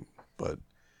fascinating, but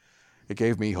it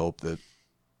gave me hope that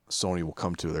Sony will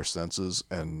come to their senses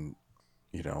and,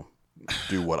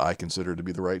 do what I consider to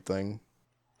be the right thing.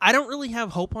 I don't really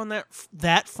have hope on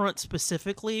that front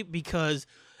specifically because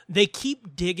they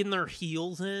keep digging their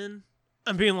heels in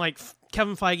and being like,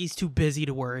 Kevin Feige's too busy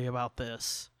to worry about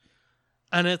this.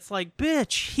 And it's like,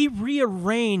 bitch, he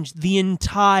rearranged the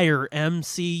entire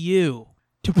MCU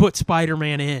to put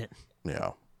Spider-Man in.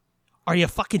 Yeah. Are you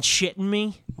fucking shitting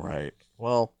me? Right.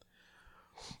 Well,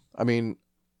 I mean,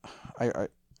 I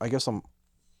guess I'm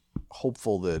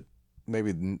hopeful that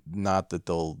maybe not that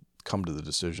they'll come to the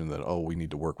decision that, oh, we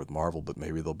need to work with Marvel, but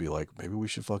maybe they'll be like, maybe we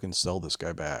should fucking sell this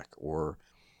guy back. Or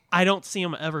I don't see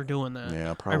them ever doing that.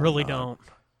 Yeah, probably I really not. don't.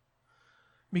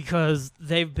 Because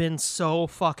they've been so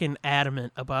fucking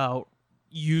adamant about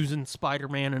using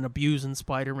Spider-Man and abusing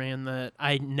Spider-Man that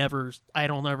I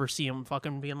don't ever see them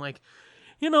fucking being like,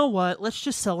 you know what, let's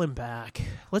just sell him back.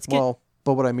 Let's get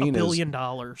but what I mean $1 is, billion.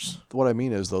 What I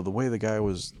mean is, though, the way the guy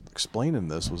was explaining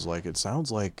this was like, it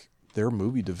sounds like their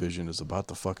movie division is about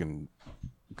to fucking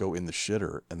go in the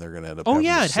shitter, and they're going to end up having to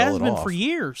it sell has it been off. for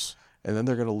years. And then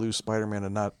they're going to lose Spider-Man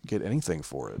and not get anything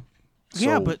for it.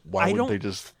 Yeah, So but why wouldn't they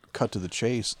just cut to the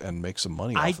chase and make some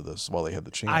money off of this while they had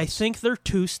the chance? I think they're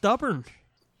too stubborn.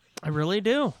 I really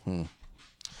do. Well,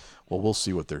 we'll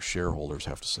see what their shareholders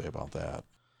have to say about that.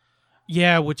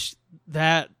 Yeah,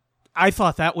 I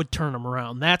thought that would turn them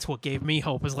around. That's what gave me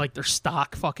hope, is like their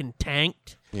stock fucking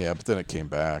tanked. Yeah, but then it came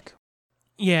back.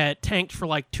 Yeah, it tanked for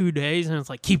like 2 days, and it's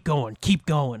like, keep going.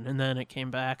 And then it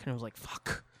came back, and it was like,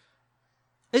 fuck.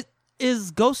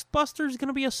 Is Ghostbusters going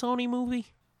to be a Sony movie?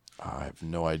 I have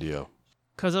no idea.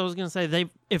 Because I was going to say,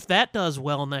 if that does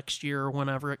well next year or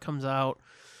whenever it comes out,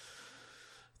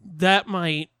 that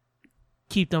might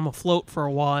keep them afloat for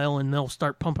a while, and they'll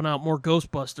start pumping out more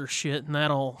Ghostbusters shit, and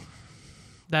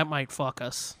that might fuck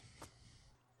us.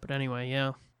 But anyway,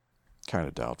 yeah. Kind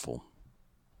of doubtful.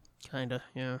 Kinda,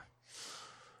 yeah.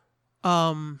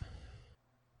 Con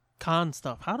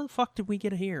stuff. How the fuck did we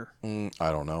get here?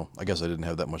 I don't know. I guess I didn't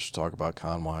have that much to talk about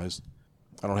con-wise.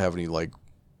 I don't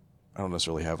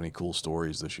necessarily have any cool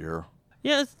stories this year.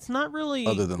 Yeah, it's not really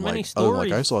other than many like,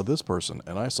 stories. I saw this person,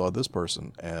 and I saw this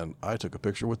person, and I took a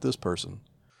picture with this person.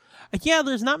 Yeah,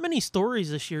 there's not many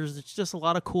stories this year. It's just a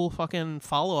lot of cool fucking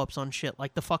follow-ups on shit,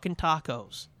 like the fucking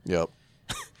tacos. Yep.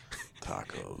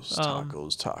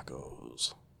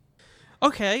 Tacos.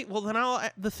 Okay, well then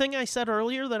the thing I said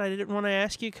earlier that I didn't want to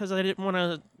ask you because I didn't want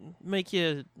to make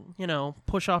you,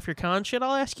 push off your con shit,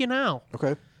 I'll ask you now.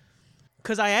 Okay.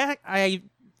 Because I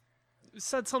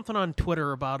said something on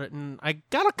Twitter about it, and I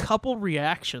got a couple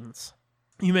reactions.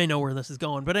 You may know where this is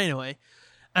going, but anyway.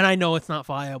 And I know it's not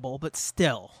viable, but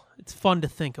still, it's fun to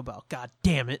think about. God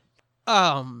damn it.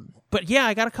 But yeah,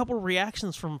 I got a couple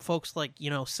reactions from folks like,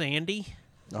 Sandy.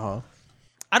 Uh-huh.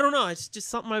 I don't know. It's just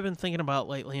something I've been thinking about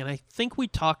lately, and I think we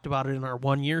talked about it in our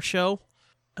 1-year show,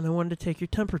 and I wanted to take your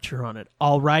temperature on it.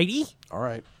 Alrighty? All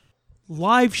right.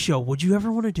 Live show. Would you ever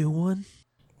want to do one?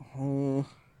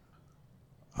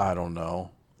 I don't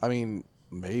know. I mean,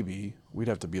 maybe. We'd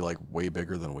have to be, like, way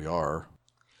bigger than we are.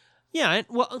 Yeah,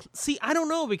 well, see, I don't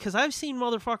know, because I've seen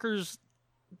motherfuckers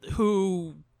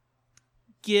who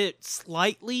get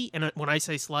slightly, and when I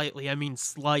say slightly, I mean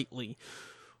slightly,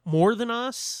 more than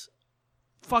us,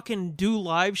 fucking do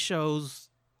live shows,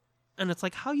 and it's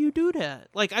like, how you do that?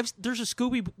 Like, there's a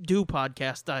Scooby-Doo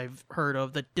podcast I've heard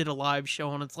of that did a live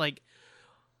show, and it's like,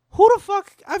 who the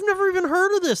fuck? I've never even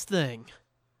heard of this thing.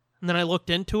 And then I looked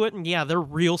into it, and yeah, they're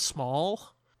real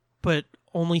small, but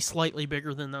only slightly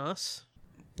bigger than us.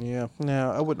 Yeah,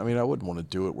 no, I wouldn't want to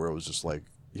do it where it was just like,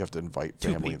 you have to invite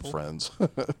family and friends.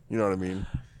 You know what I mean?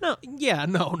 No, yeah,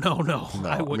 no.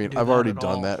 I've already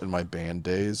done that in my band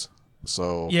days,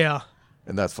 so... Yeah.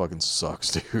 And that fucking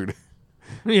sucks, dude.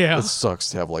 Yeah. It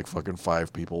sucks to have like fucking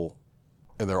 5 people,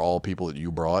 and they're all people that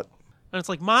you brought. And it's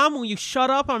like, Mom, will you shut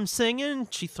up? I'm singing.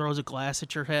 She throws a glass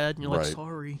at your head, and you're like,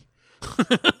 sorry.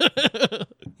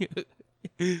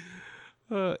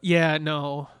 Yeah,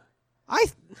 no. I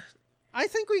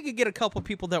think we could get a couple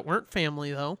people that weren't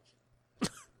family, though.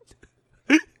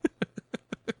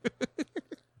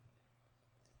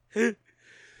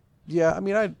 Yeah, I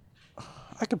mean, I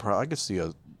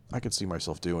could see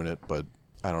myself doing it, but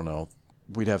I don't know.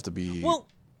 We'd have to be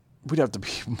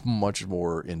much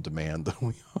more in demand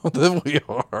than we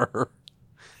are.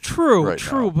 True,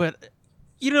 right now. but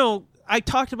I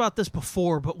talked about this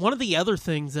before, but one of the other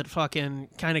things that fucking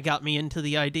kind of got me into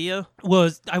the idea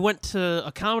was I went to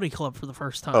a comedy club for the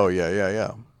first time. Oh,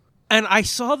 yeah. And I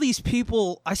saw these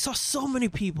people, I saw so many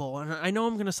people, and I know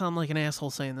I'm going to sound like an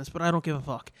asshole saying this, but I don't give a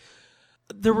fuck.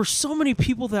 There were so many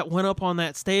people that went up on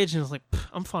that stage, and I was like,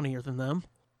 I'm funnier than them.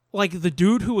 Like, the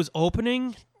dude who was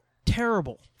opening,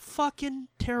 terrible. Fucking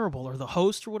terrible. Or the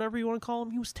host, or whatever you want to call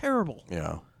him, he was terrible.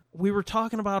 Yeah. We were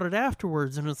talking about it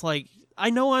afterwards, and it's like, I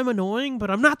know I'm annoying,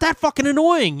 but I'm not that fucking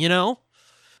annoying, you know?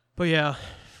 But yeah,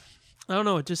 I don't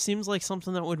know, it just seems like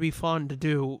something that would be fun to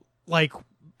do, like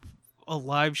a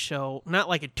live show, not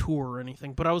like a tour or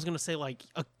anything, but I was going to say like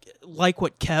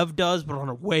what Kev does, but on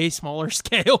a way smaller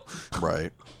scale.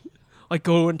 Right. Like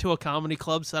go into a comedy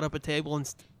club, set up a table,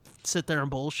 and sit there and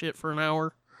bullshit for an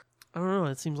hour. I don't know,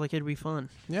 it seems like it'd be fun.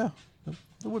 Yeah,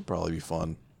 it would probably be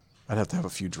fun. I'd have to have a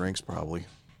few drinks, probably.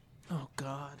 Oh,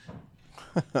 God.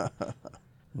 I'm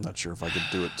not sure if I could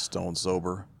do it stone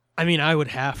sober. I mean, I would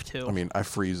have to. I mean, I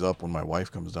freeze up when my wife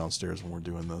comes downstairs when we're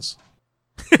doing this.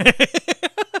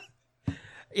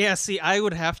 Yeah, see, I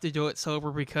would have to do it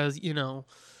sober because, you know,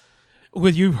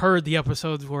 you've heard the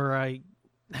episodes where I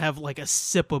have like a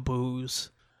sip of booze.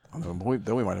 Then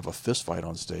we might have a fist fight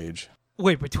on stage.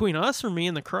 Wait, between us or me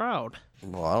and the crowd?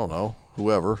 Well, I don't know.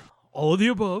 Whoever. All of the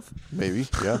above. Maybe,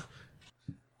 yeah.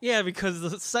 Yeah, because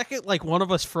the second, like, one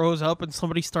of us froze up and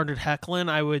somebody started heckling,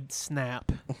 I would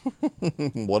snap.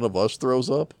 One of us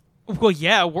throws up? Well,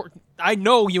 yeah, I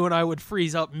know you and I would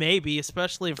freeze up, maybe,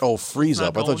 especially if... Oh, freeze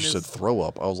up. I thought you said throw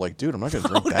up. I was like, dude, I'm not going to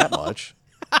drink that much.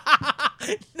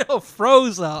 No,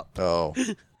 froze up. Oh.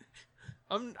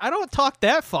 I don't talk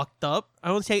that fucked up. I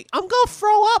don't say, I'm going to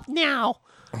throw up now.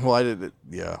 Well, I did it.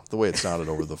 Yeah, the way it sounded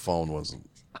over the phone wasn't...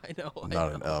 I know.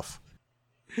 An F.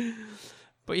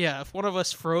 But yeah, if one of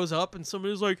us froze up and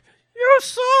somebody was like, you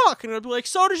suck, and I'd be like,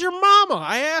 so does your mama.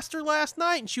 I asked her last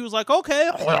night, and she was like, okay,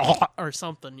 or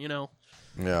something, you know.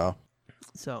 Yeah.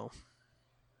 So,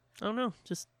 I don't know.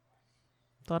 Just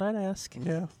thought I'd ask.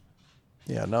 Yeah.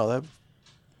 Yeah, no,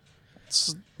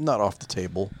 that's not off the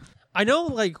table. I know,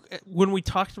 like, when we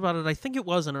talked about it, I think it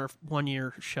was in our 1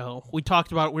 year show. We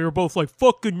talked about it. We were both like,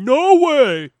 fucking no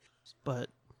way. But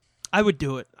I would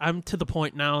do it. I'm to the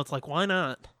point now. It's like, why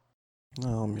not?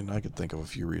 Well, I mean, I could think of a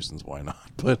few reasons why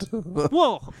not, but...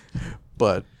 Well...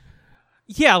 But...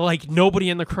 Yeah, like, nobody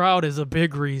in the crowd is a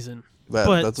big reason.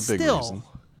 That's a big reason.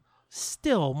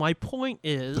 Still, my point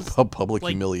is... Public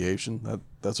humiliation,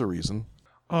 that's a reason.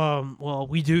 Well,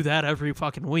 we do that every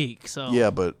fucking week, so... Yeah,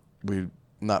 but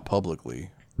not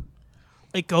publicly.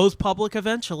 It goes public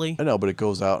eventually. I know, but it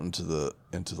goes out into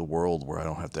the world where I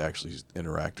don't have to actually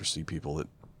interact or see people that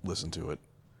listen to it.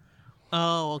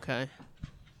 Oh, okay.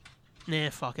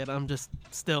 Nah, fuck it. I'm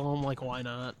like, why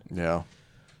not? Yeah.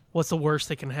 What's the worst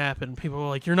that can happen? People are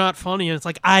like, you're not funny, and it's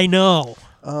like, I know.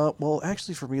 Well,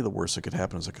 actually, for me, the worst that could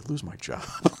happen is I could lose my job.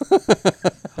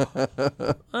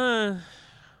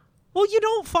 Well, you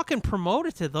don't fucking promote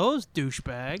it to those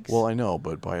douchebags. Well, I know,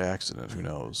 but by accident, who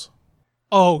knows?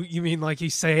 Oh, you mean like you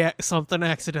say something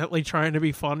accidentally trying to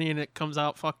be funny and it comes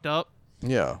out fucked up?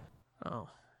 Yeah. Oh,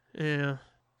 yeah.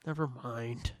 Never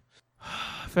mind.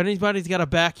 If anybody's got a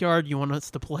backyard you want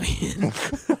us to play in.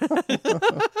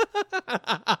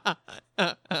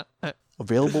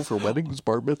 Available for weddings,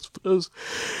 bar mitzvahs.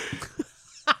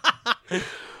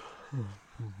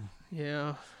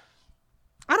 Yeah.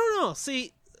 I don't know.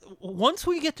 See, once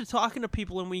we get to talking to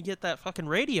people and we get that fucking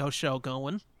radio show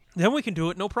going, then we can do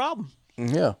it no problem.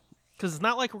 Yeah. Because it's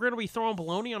not like we're going to be throwing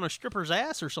baloney on a stripper's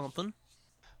ass or something.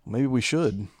 Maybe we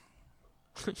should.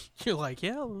 You're like,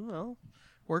 yeah, well,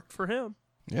 worked for him.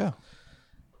 Yeah.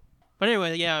 But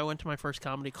anyway, yeah, I went to my first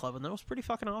comedy club, and that was pretty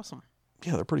fucking awesome.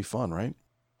 Yeah, they're pretty fun, right?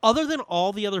 Other than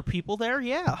all the other people there,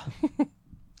 yeah.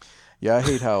 Yeah, I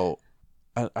hate how...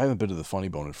 I haven't been to the Funny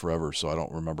Bone in forever, so I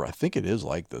don't remember. I think it is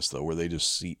like this, though, where they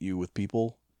just seat you with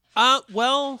people.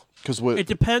 Well, it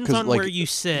depends on where you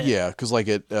sit. Yeah, because like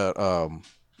at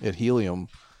Helium,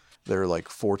 there are like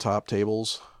 4 top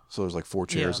tables, so there's like 4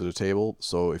 chairs at a table.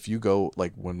 So if you go,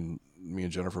 like when me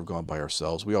and Jennifer have gone by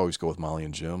ourselves, we always go with Molly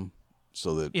and Jim,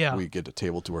 so that we get a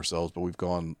table to ourselves. But we've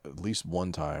gone at least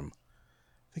one time.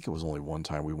 I think it was only one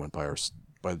time we went by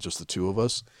just the 2 of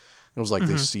us. It was like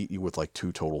they seat you with like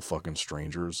 2 total fucking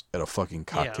strangers at a fucking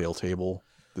cocktail table.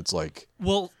 It's like...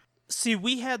 Well, see,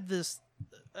 we had this...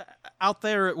 out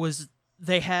there,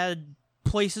 they had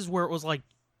places where it was like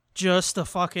just a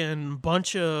fucking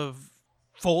bunch of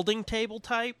folding table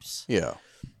types. Yeah.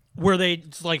 Where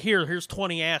it's like, here's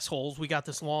 20 assholes. We got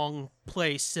this long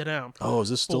place. Sit down. Oh, is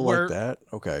this still like that?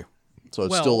 Okay. So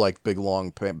it's still like big,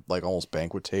 long, like almost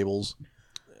banquet tables?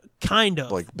 Kind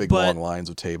of. Like big long lines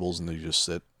of tables and then you just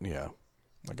sit. Yeah,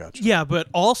 I got you. Yeah, but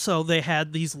also they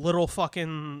had these little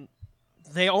fucking...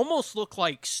 They almost look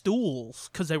like stools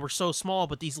because they were so small,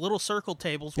 but these little circle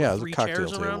tables with 3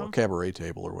 chairs around them. Cabaret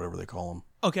table or whatever they call them.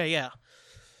 Okay, yeah.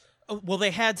 Well,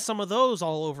 they had some of those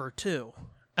all over, too.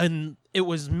 And it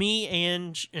was me,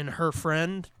 Ange, and her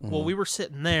friend. Mm-hmm. Well, we were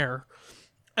sitting there,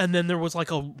 and then there was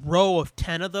like a row of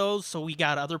 10 of those, so we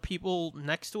got other people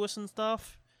next to us and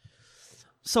stuff.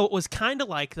 So it was kind of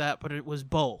like that, but it was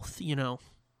both, you know,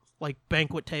 like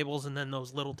banquet tables and then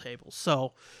those little tables.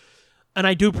 So... And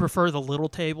I do prefer the little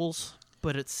tables,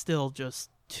 but it's still just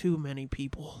too many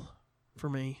people for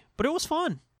me. But it was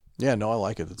fun. Yeah, no, I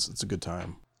like it. It's a good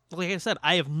time. Like I said,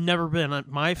 I have never been...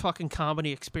 My fucking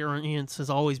comedy experience has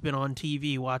always been on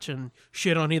TV, watching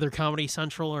shit on either Comedy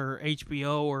Central or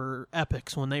HBO or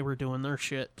Epix when they were doing their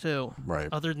shit, too. Right.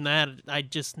 Other than that, I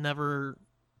just never...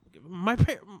 My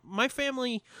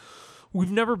family... We've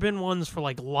never been ones for,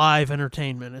 like, live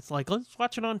entertainment. It's like, let's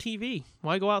watch it on TV.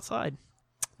 Why go outside?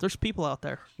 There's people out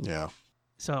there. Yeah.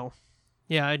 So,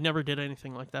 yeah, I never did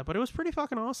anything like that, but it was pretty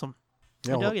fucking awesome.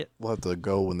 Yeah, I dug it. We'll have to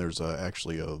go when there's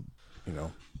actually an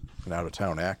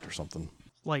out-of-town act or something.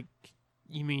 Like,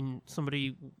 you mean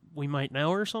somebody we might know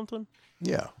or something?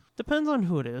 Yeah. Depends on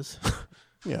who it is.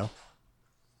 Yeah.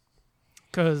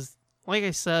 Because, like I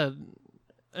said,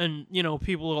 and, you know,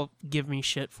 people will give me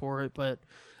shit for it, but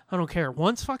I don't care.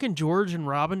 Once fucking George and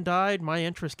Robin died, my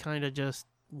interest kind of just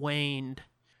waned,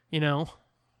 you know?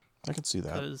 I can see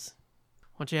that. Because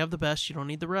once you have the best, you don't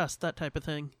need the rest, that type of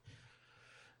thing.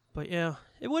 But yeah,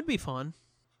 it would be fun.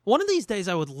 One of these days,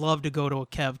 I would love to go to a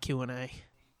Kev Q&A.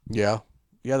 Yeah.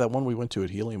 Yeah, that one we went to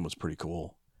at Helium was pretty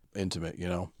cool. Intimate, you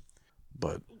know?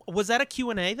 But was that a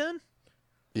Q&A then?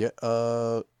 Yeah.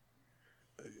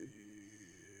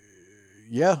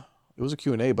 Yeah, it was a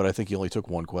Q&A, but I think he only took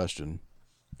one question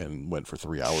and went for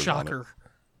 3 hours on it.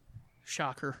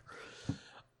 Shocker.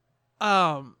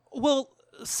 Well...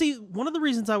 See, one of the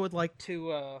reasons I would like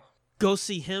to go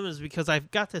see him is because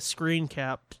I've got this screen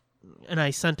capped, and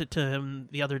I sent it to him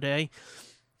the other day.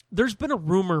 There's been a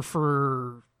rumor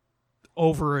for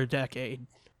over a decade,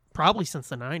 probably since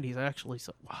the 90s, actually.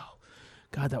 So, wow.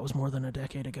 God, that was more than a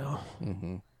decade ago.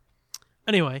 Mm-hmm.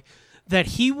 Anyway, that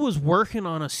he was working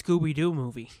on a Scooby-Doo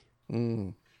movie.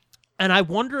 Mm. And I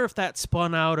wonder if that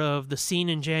spun out of the scene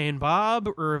in Jay and Bob,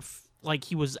 or if... like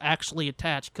he was actually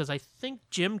attached, because I think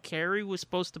Jim Carrey was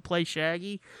supposed to play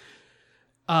Shaggy,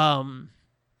 and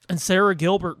Sarah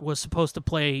Gilbert was supposed to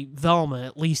play Velma,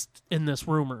 at least in this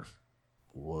rumor.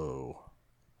 Whoa.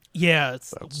 Yeah,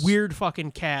 it's a weird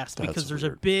fucking cast, because there's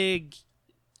a big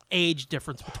age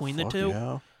difference between the two.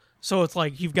 Yeah. So it's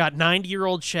like you've got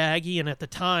 90-year-old Shaggy, and at the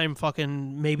time,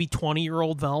 fucking maybe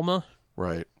 20-year-old Velma.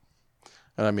 Right.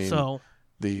 And I mean, so,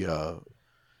 the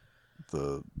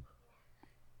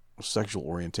sexual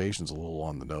orientation's a little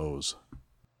on the nose.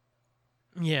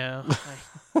 Yeah.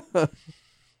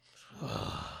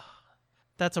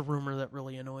 That's a rumor that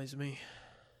really annoys me.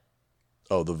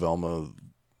 Oh, the Velma.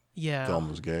 Yeah.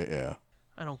 Velma's gay, yeah.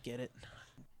 I don't get it.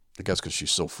 I guess because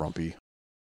she's so frumpy.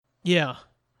 Yeah.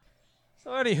 So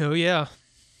anywho, yeah.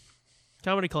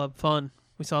 Comedy Club, fun.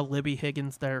 We saw Libby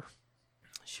Higgins there.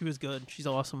 She was good. She's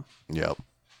awesome. Yep.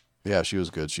 Yeah, she was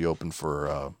good. She opened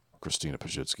for Christina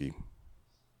Pajitsky.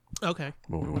 Okay.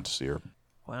 When we went to see her.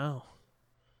 Wow.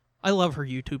 I love her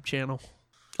YouTube channel.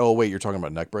 Oh, wait, you're talking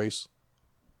about Neck Brace?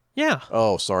 Yeah.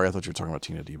 Oh, sorry. I thought you were talking about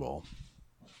Tina D-Ball.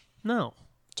 No.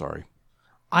 Sorry.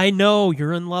 I know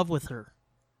you're in love with her.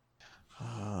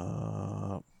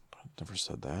 I never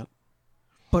said that.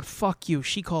 But fuck you.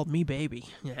 She called me baby.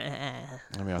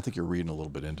 I mean, I think you're reading a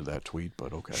little bit into that tweet,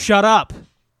 but okay. Shut up.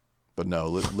 But no,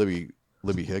 Libby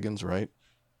Higgins, right?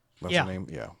 That's her name?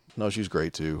 Yeah. No, she's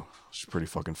great, too. She's pretty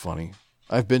fucking funny.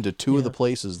 I've been to two of the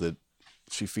places that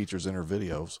she features in her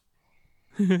videos.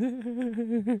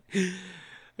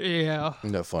 Yeah.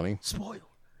 Isn't that funny? Spoil.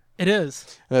 It is.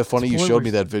 Isn't that funny? Spoilers. You showed me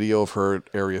that video of her at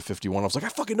Area 51. I was like, I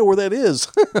fucking know where that is.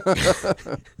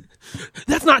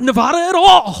 That's not Nevada at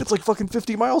all. It's like fucking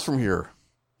 50 miles from here.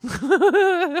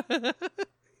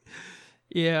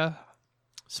 Yeah.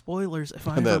 Spoilers. If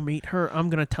I ever meet her, I'm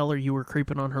gonna tell her you were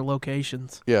creeping on her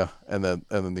locations. Yeah, and then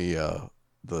the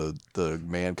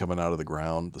man coming out of the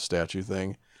ground, the statue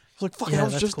thing. I was like, fucking, I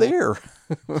was just cool. There.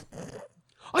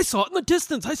 I saw it in the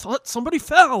distance. I saw it. Somebody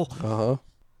fell. Uh-huh.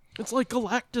 It's like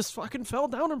Galactus fucking fell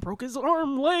down and broke his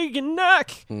arm, leg, and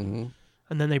neck. Mm-hmm.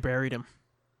 And then they buried him.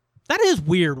 That is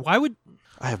weird. Why would...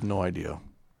 I have no idea.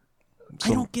 I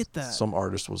don't get that. Some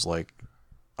artist was like,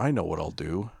 I know what I'll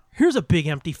do. Here's a big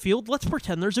empty field. Let's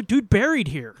pretend there's a dude buried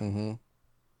here. Mm-hmm.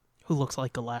 Who looks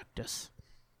like Galactus.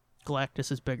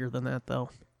 Galactus is bigger than that, though.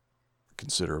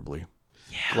 Considerably.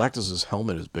 Yeah. Galactus's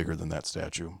helmet is bigger than that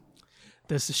statue.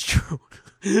 This is true.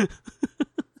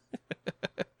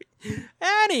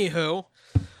 Anywho,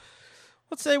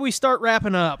 let's say we start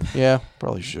wrapping up. Yeah,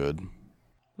 probably should.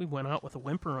 We went out with a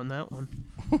whimper on that one.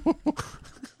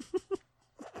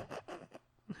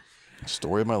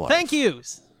 Story of my life. Thank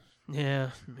yous.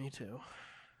 Yeah, me too.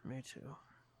 Me too.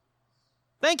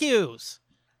 Thank yous.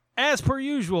 As per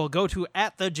usual, go to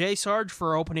 @theJSarge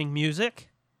for opening music.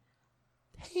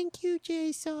 Thank you,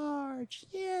 J Sarge.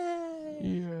 Yay.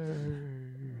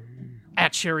 Yay.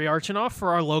 @Sherry Archinoff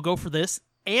for our logo for this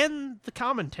and the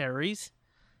commentaries.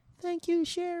 Thank you,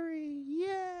 Sherry.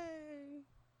 Yay.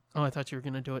 Oh, I thought you were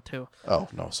going to do it too. Oh,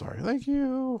 no, sorry. Thank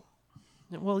you.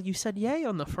 Well, you said yay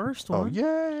on the first one. Oh,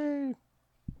 yay.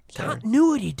 Sorry.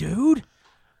 Continuity, dude.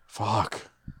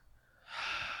 Fuck.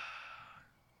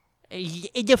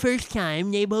 The first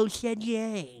time they both said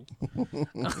yay.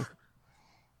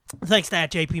 Thanks to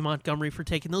 @JP Montgomery for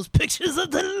taking those pictures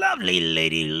of the lovely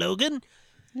Lady Logan.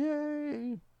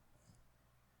 Yay.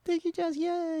 Did you just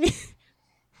yay?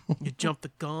 You jumped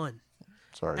the gun.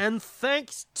 Sorry. And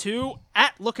thanks to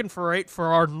 @LookingFor8 for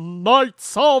our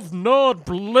Knights of Nerd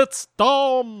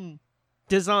Blitzdom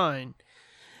design.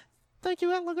 Thank you,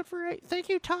 @LookingFor8. Thank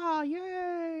you, Ta.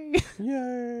 Yay.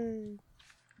 Yay.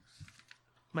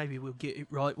 Maybe we'll get it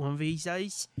right one of these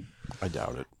days. I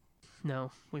doubt it.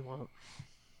 No, we won't.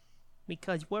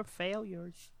 Because we're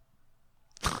failures.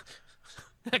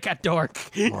 That got dark.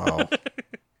 Wow.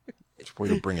 Just way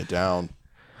to bring it down.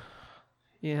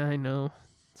 Yeah, I know.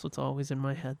 That's what's always in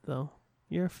my head, though.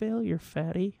 You're a failure,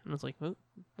 fatty. And I was like,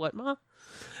 what, Ma?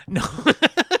 No.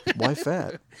 Why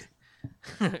fat?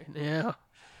 Yeah.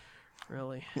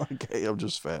 Really. Okay, I'm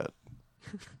just fat.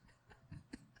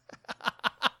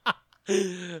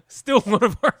 Still one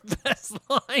of our best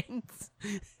lines.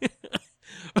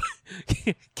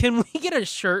 Can we get a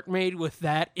shirt made with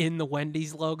that in the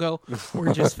Wendy's logo?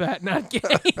 We're just fat, not gay.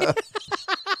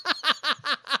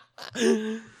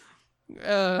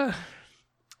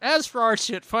 As for our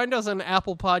shit, find us on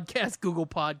Apple Podcast, Google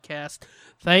Podcast.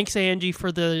 Thanks, Angie,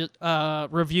 for the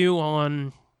review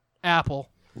on Apple.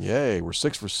 Yay, we're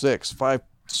 6 for 6. 5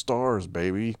 stars,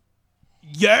 baby.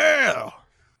 Yeah!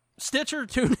 Stitcher,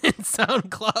 tune in,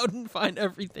 SoundCloud, and find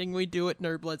everything we do at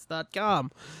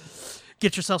nerdblitz.com.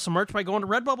 Get yourself some merch by going to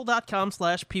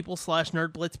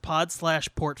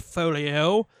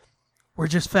redbubble.com/people/nerdblitzpod/portfolio. We're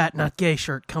just fat, not gay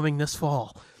shirt coming this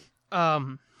fall.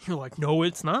 You're like, no,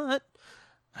 it's not.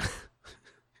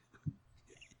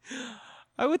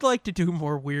 I would like to do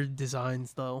more weird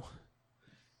designs, though.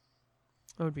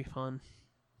 That would be fun.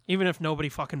 Even if nobody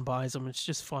fucking buys them, it's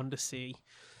just fun to see.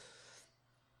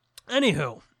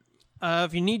 Anywho,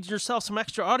 if you need yourself some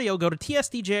extra audio, go to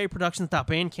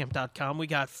tsdjaproductions.bandcamp.com. We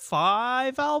got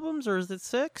 5 albums, or is it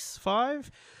 6?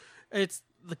 5? It's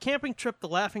The Camping Trip, The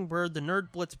Laughing Bird, The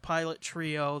Nerd Blitz Pilot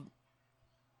Trio.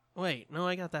 Wait, no,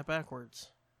 I got that backwards.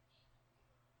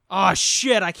 Oh,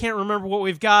 shit, I can't remember what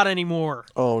we've got anymore.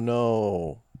 Oh,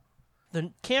 no.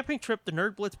 The Camping Trip, The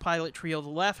Nerd Blitz Pilot Trio, The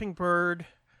Laughing Bird,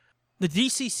 the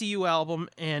DCCU album,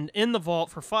 and In the Vault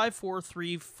for $5, $4,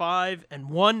 $3, $5, and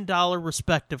 $1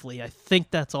 respectively. I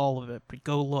think that's all of it, but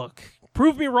go look.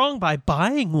 Prove me wrong by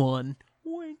buying one.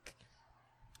 Wink.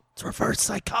 It's reverse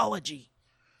psychology.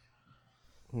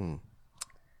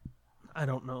 I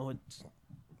don't know. It's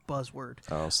buzzword.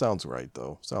 Oh, sounds right,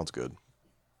 though. Sounds good.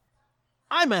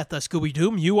 I'm at the Scooby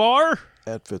Doom. You are?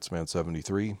 At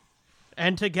Fitzman73.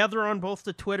 And together on both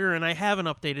the Twitter, and I haven't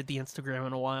updated the Instagram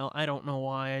in a while. I don't know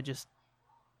why. I just...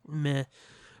 meh.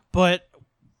 But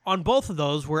on both of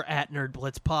those, we're at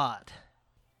NerdBlitzPod.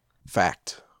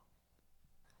 Fact.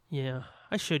 Yeah.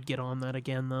 I should get on that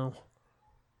again, though.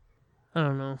 I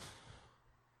don't know.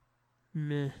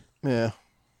 Meh. Yeah.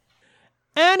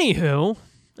 Anywho,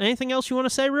 anything else you want to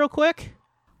say real quick?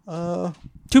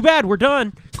 Too bad, we're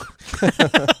done.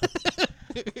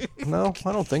 No,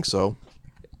 I don't think so.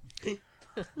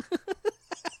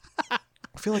 I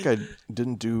feel like I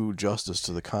didn't do justice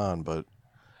to the con, but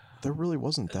there really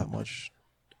wasn't that much.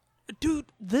 Dude,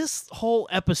 this whole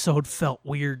episode felt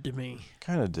weird to me.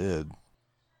 Kind of did.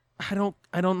 I don't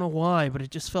know why, but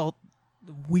it just felt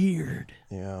weird.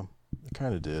 Yeah, it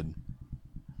kind of did.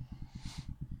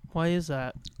 Why is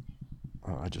that?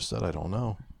 I just said I don't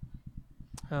know.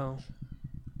 Oh.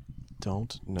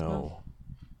 Don't know.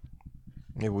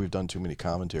 Maybe we've done too many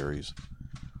commentaries.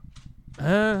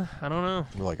 I don't know.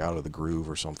 We're like out of the groove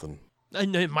or something.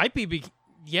 And it might be,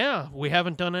 yeah, we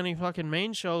haven't done any fucking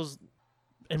main shows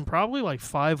in probably like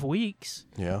 5 weeks.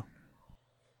 Yeah.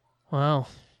 Wow.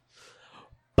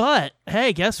 But,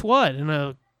 hey, guess what? In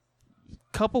a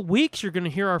couple weeks, you're going to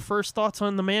hear our first thoughts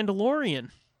on The Mandalorian.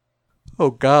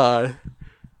 Oh, God.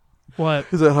 What?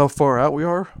 Is that how far out we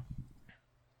are?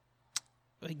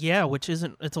 Yeah, which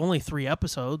isn't... It's only 3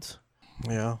 episodes.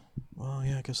 Yeah. Well,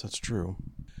 yeah, I guess that's true.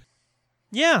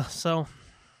 Yeah, so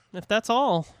if that's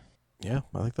all... Yeah,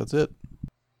 I think that's it.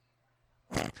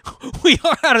 We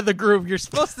are out of the groove. You're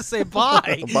supposed to say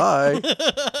bye. Bye.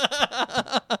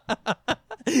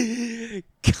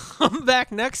 Come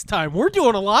back next time. We're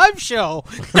doing a live show.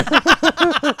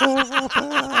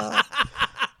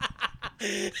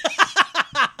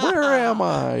 Where am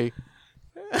I?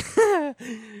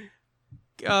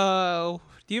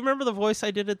 Do you remember the voice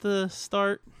I did at the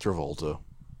start? Travolta.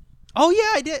 Oh,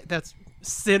 yeah, I did. That's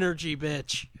synergy,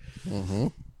 bitch. Mm-hmm.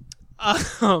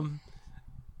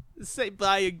 Say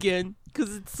bye again,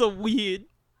 because it's so weird.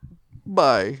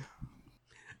 Bye.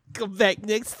 Come back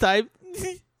next time.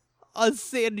 Our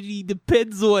sanity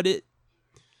depends on it.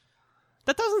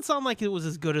 That doesn't sound like it was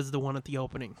as good as the one at the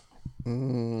opening. I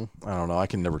don't know. I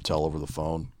can never tell over the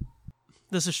phone.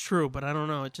 This is true, but I don't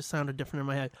know. It just sounded different in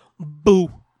my head.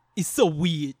 Boo. It's so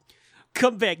weird.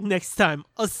 Come back next time.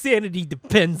 Our sanity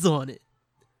depends on it.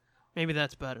 Maybe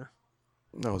that's better.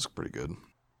 That was pretty good.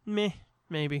 Meh.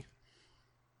 Maybe.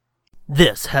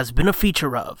 This has been a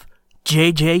feature of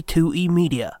JJ2E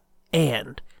Media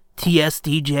and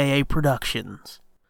TSDJA Productions.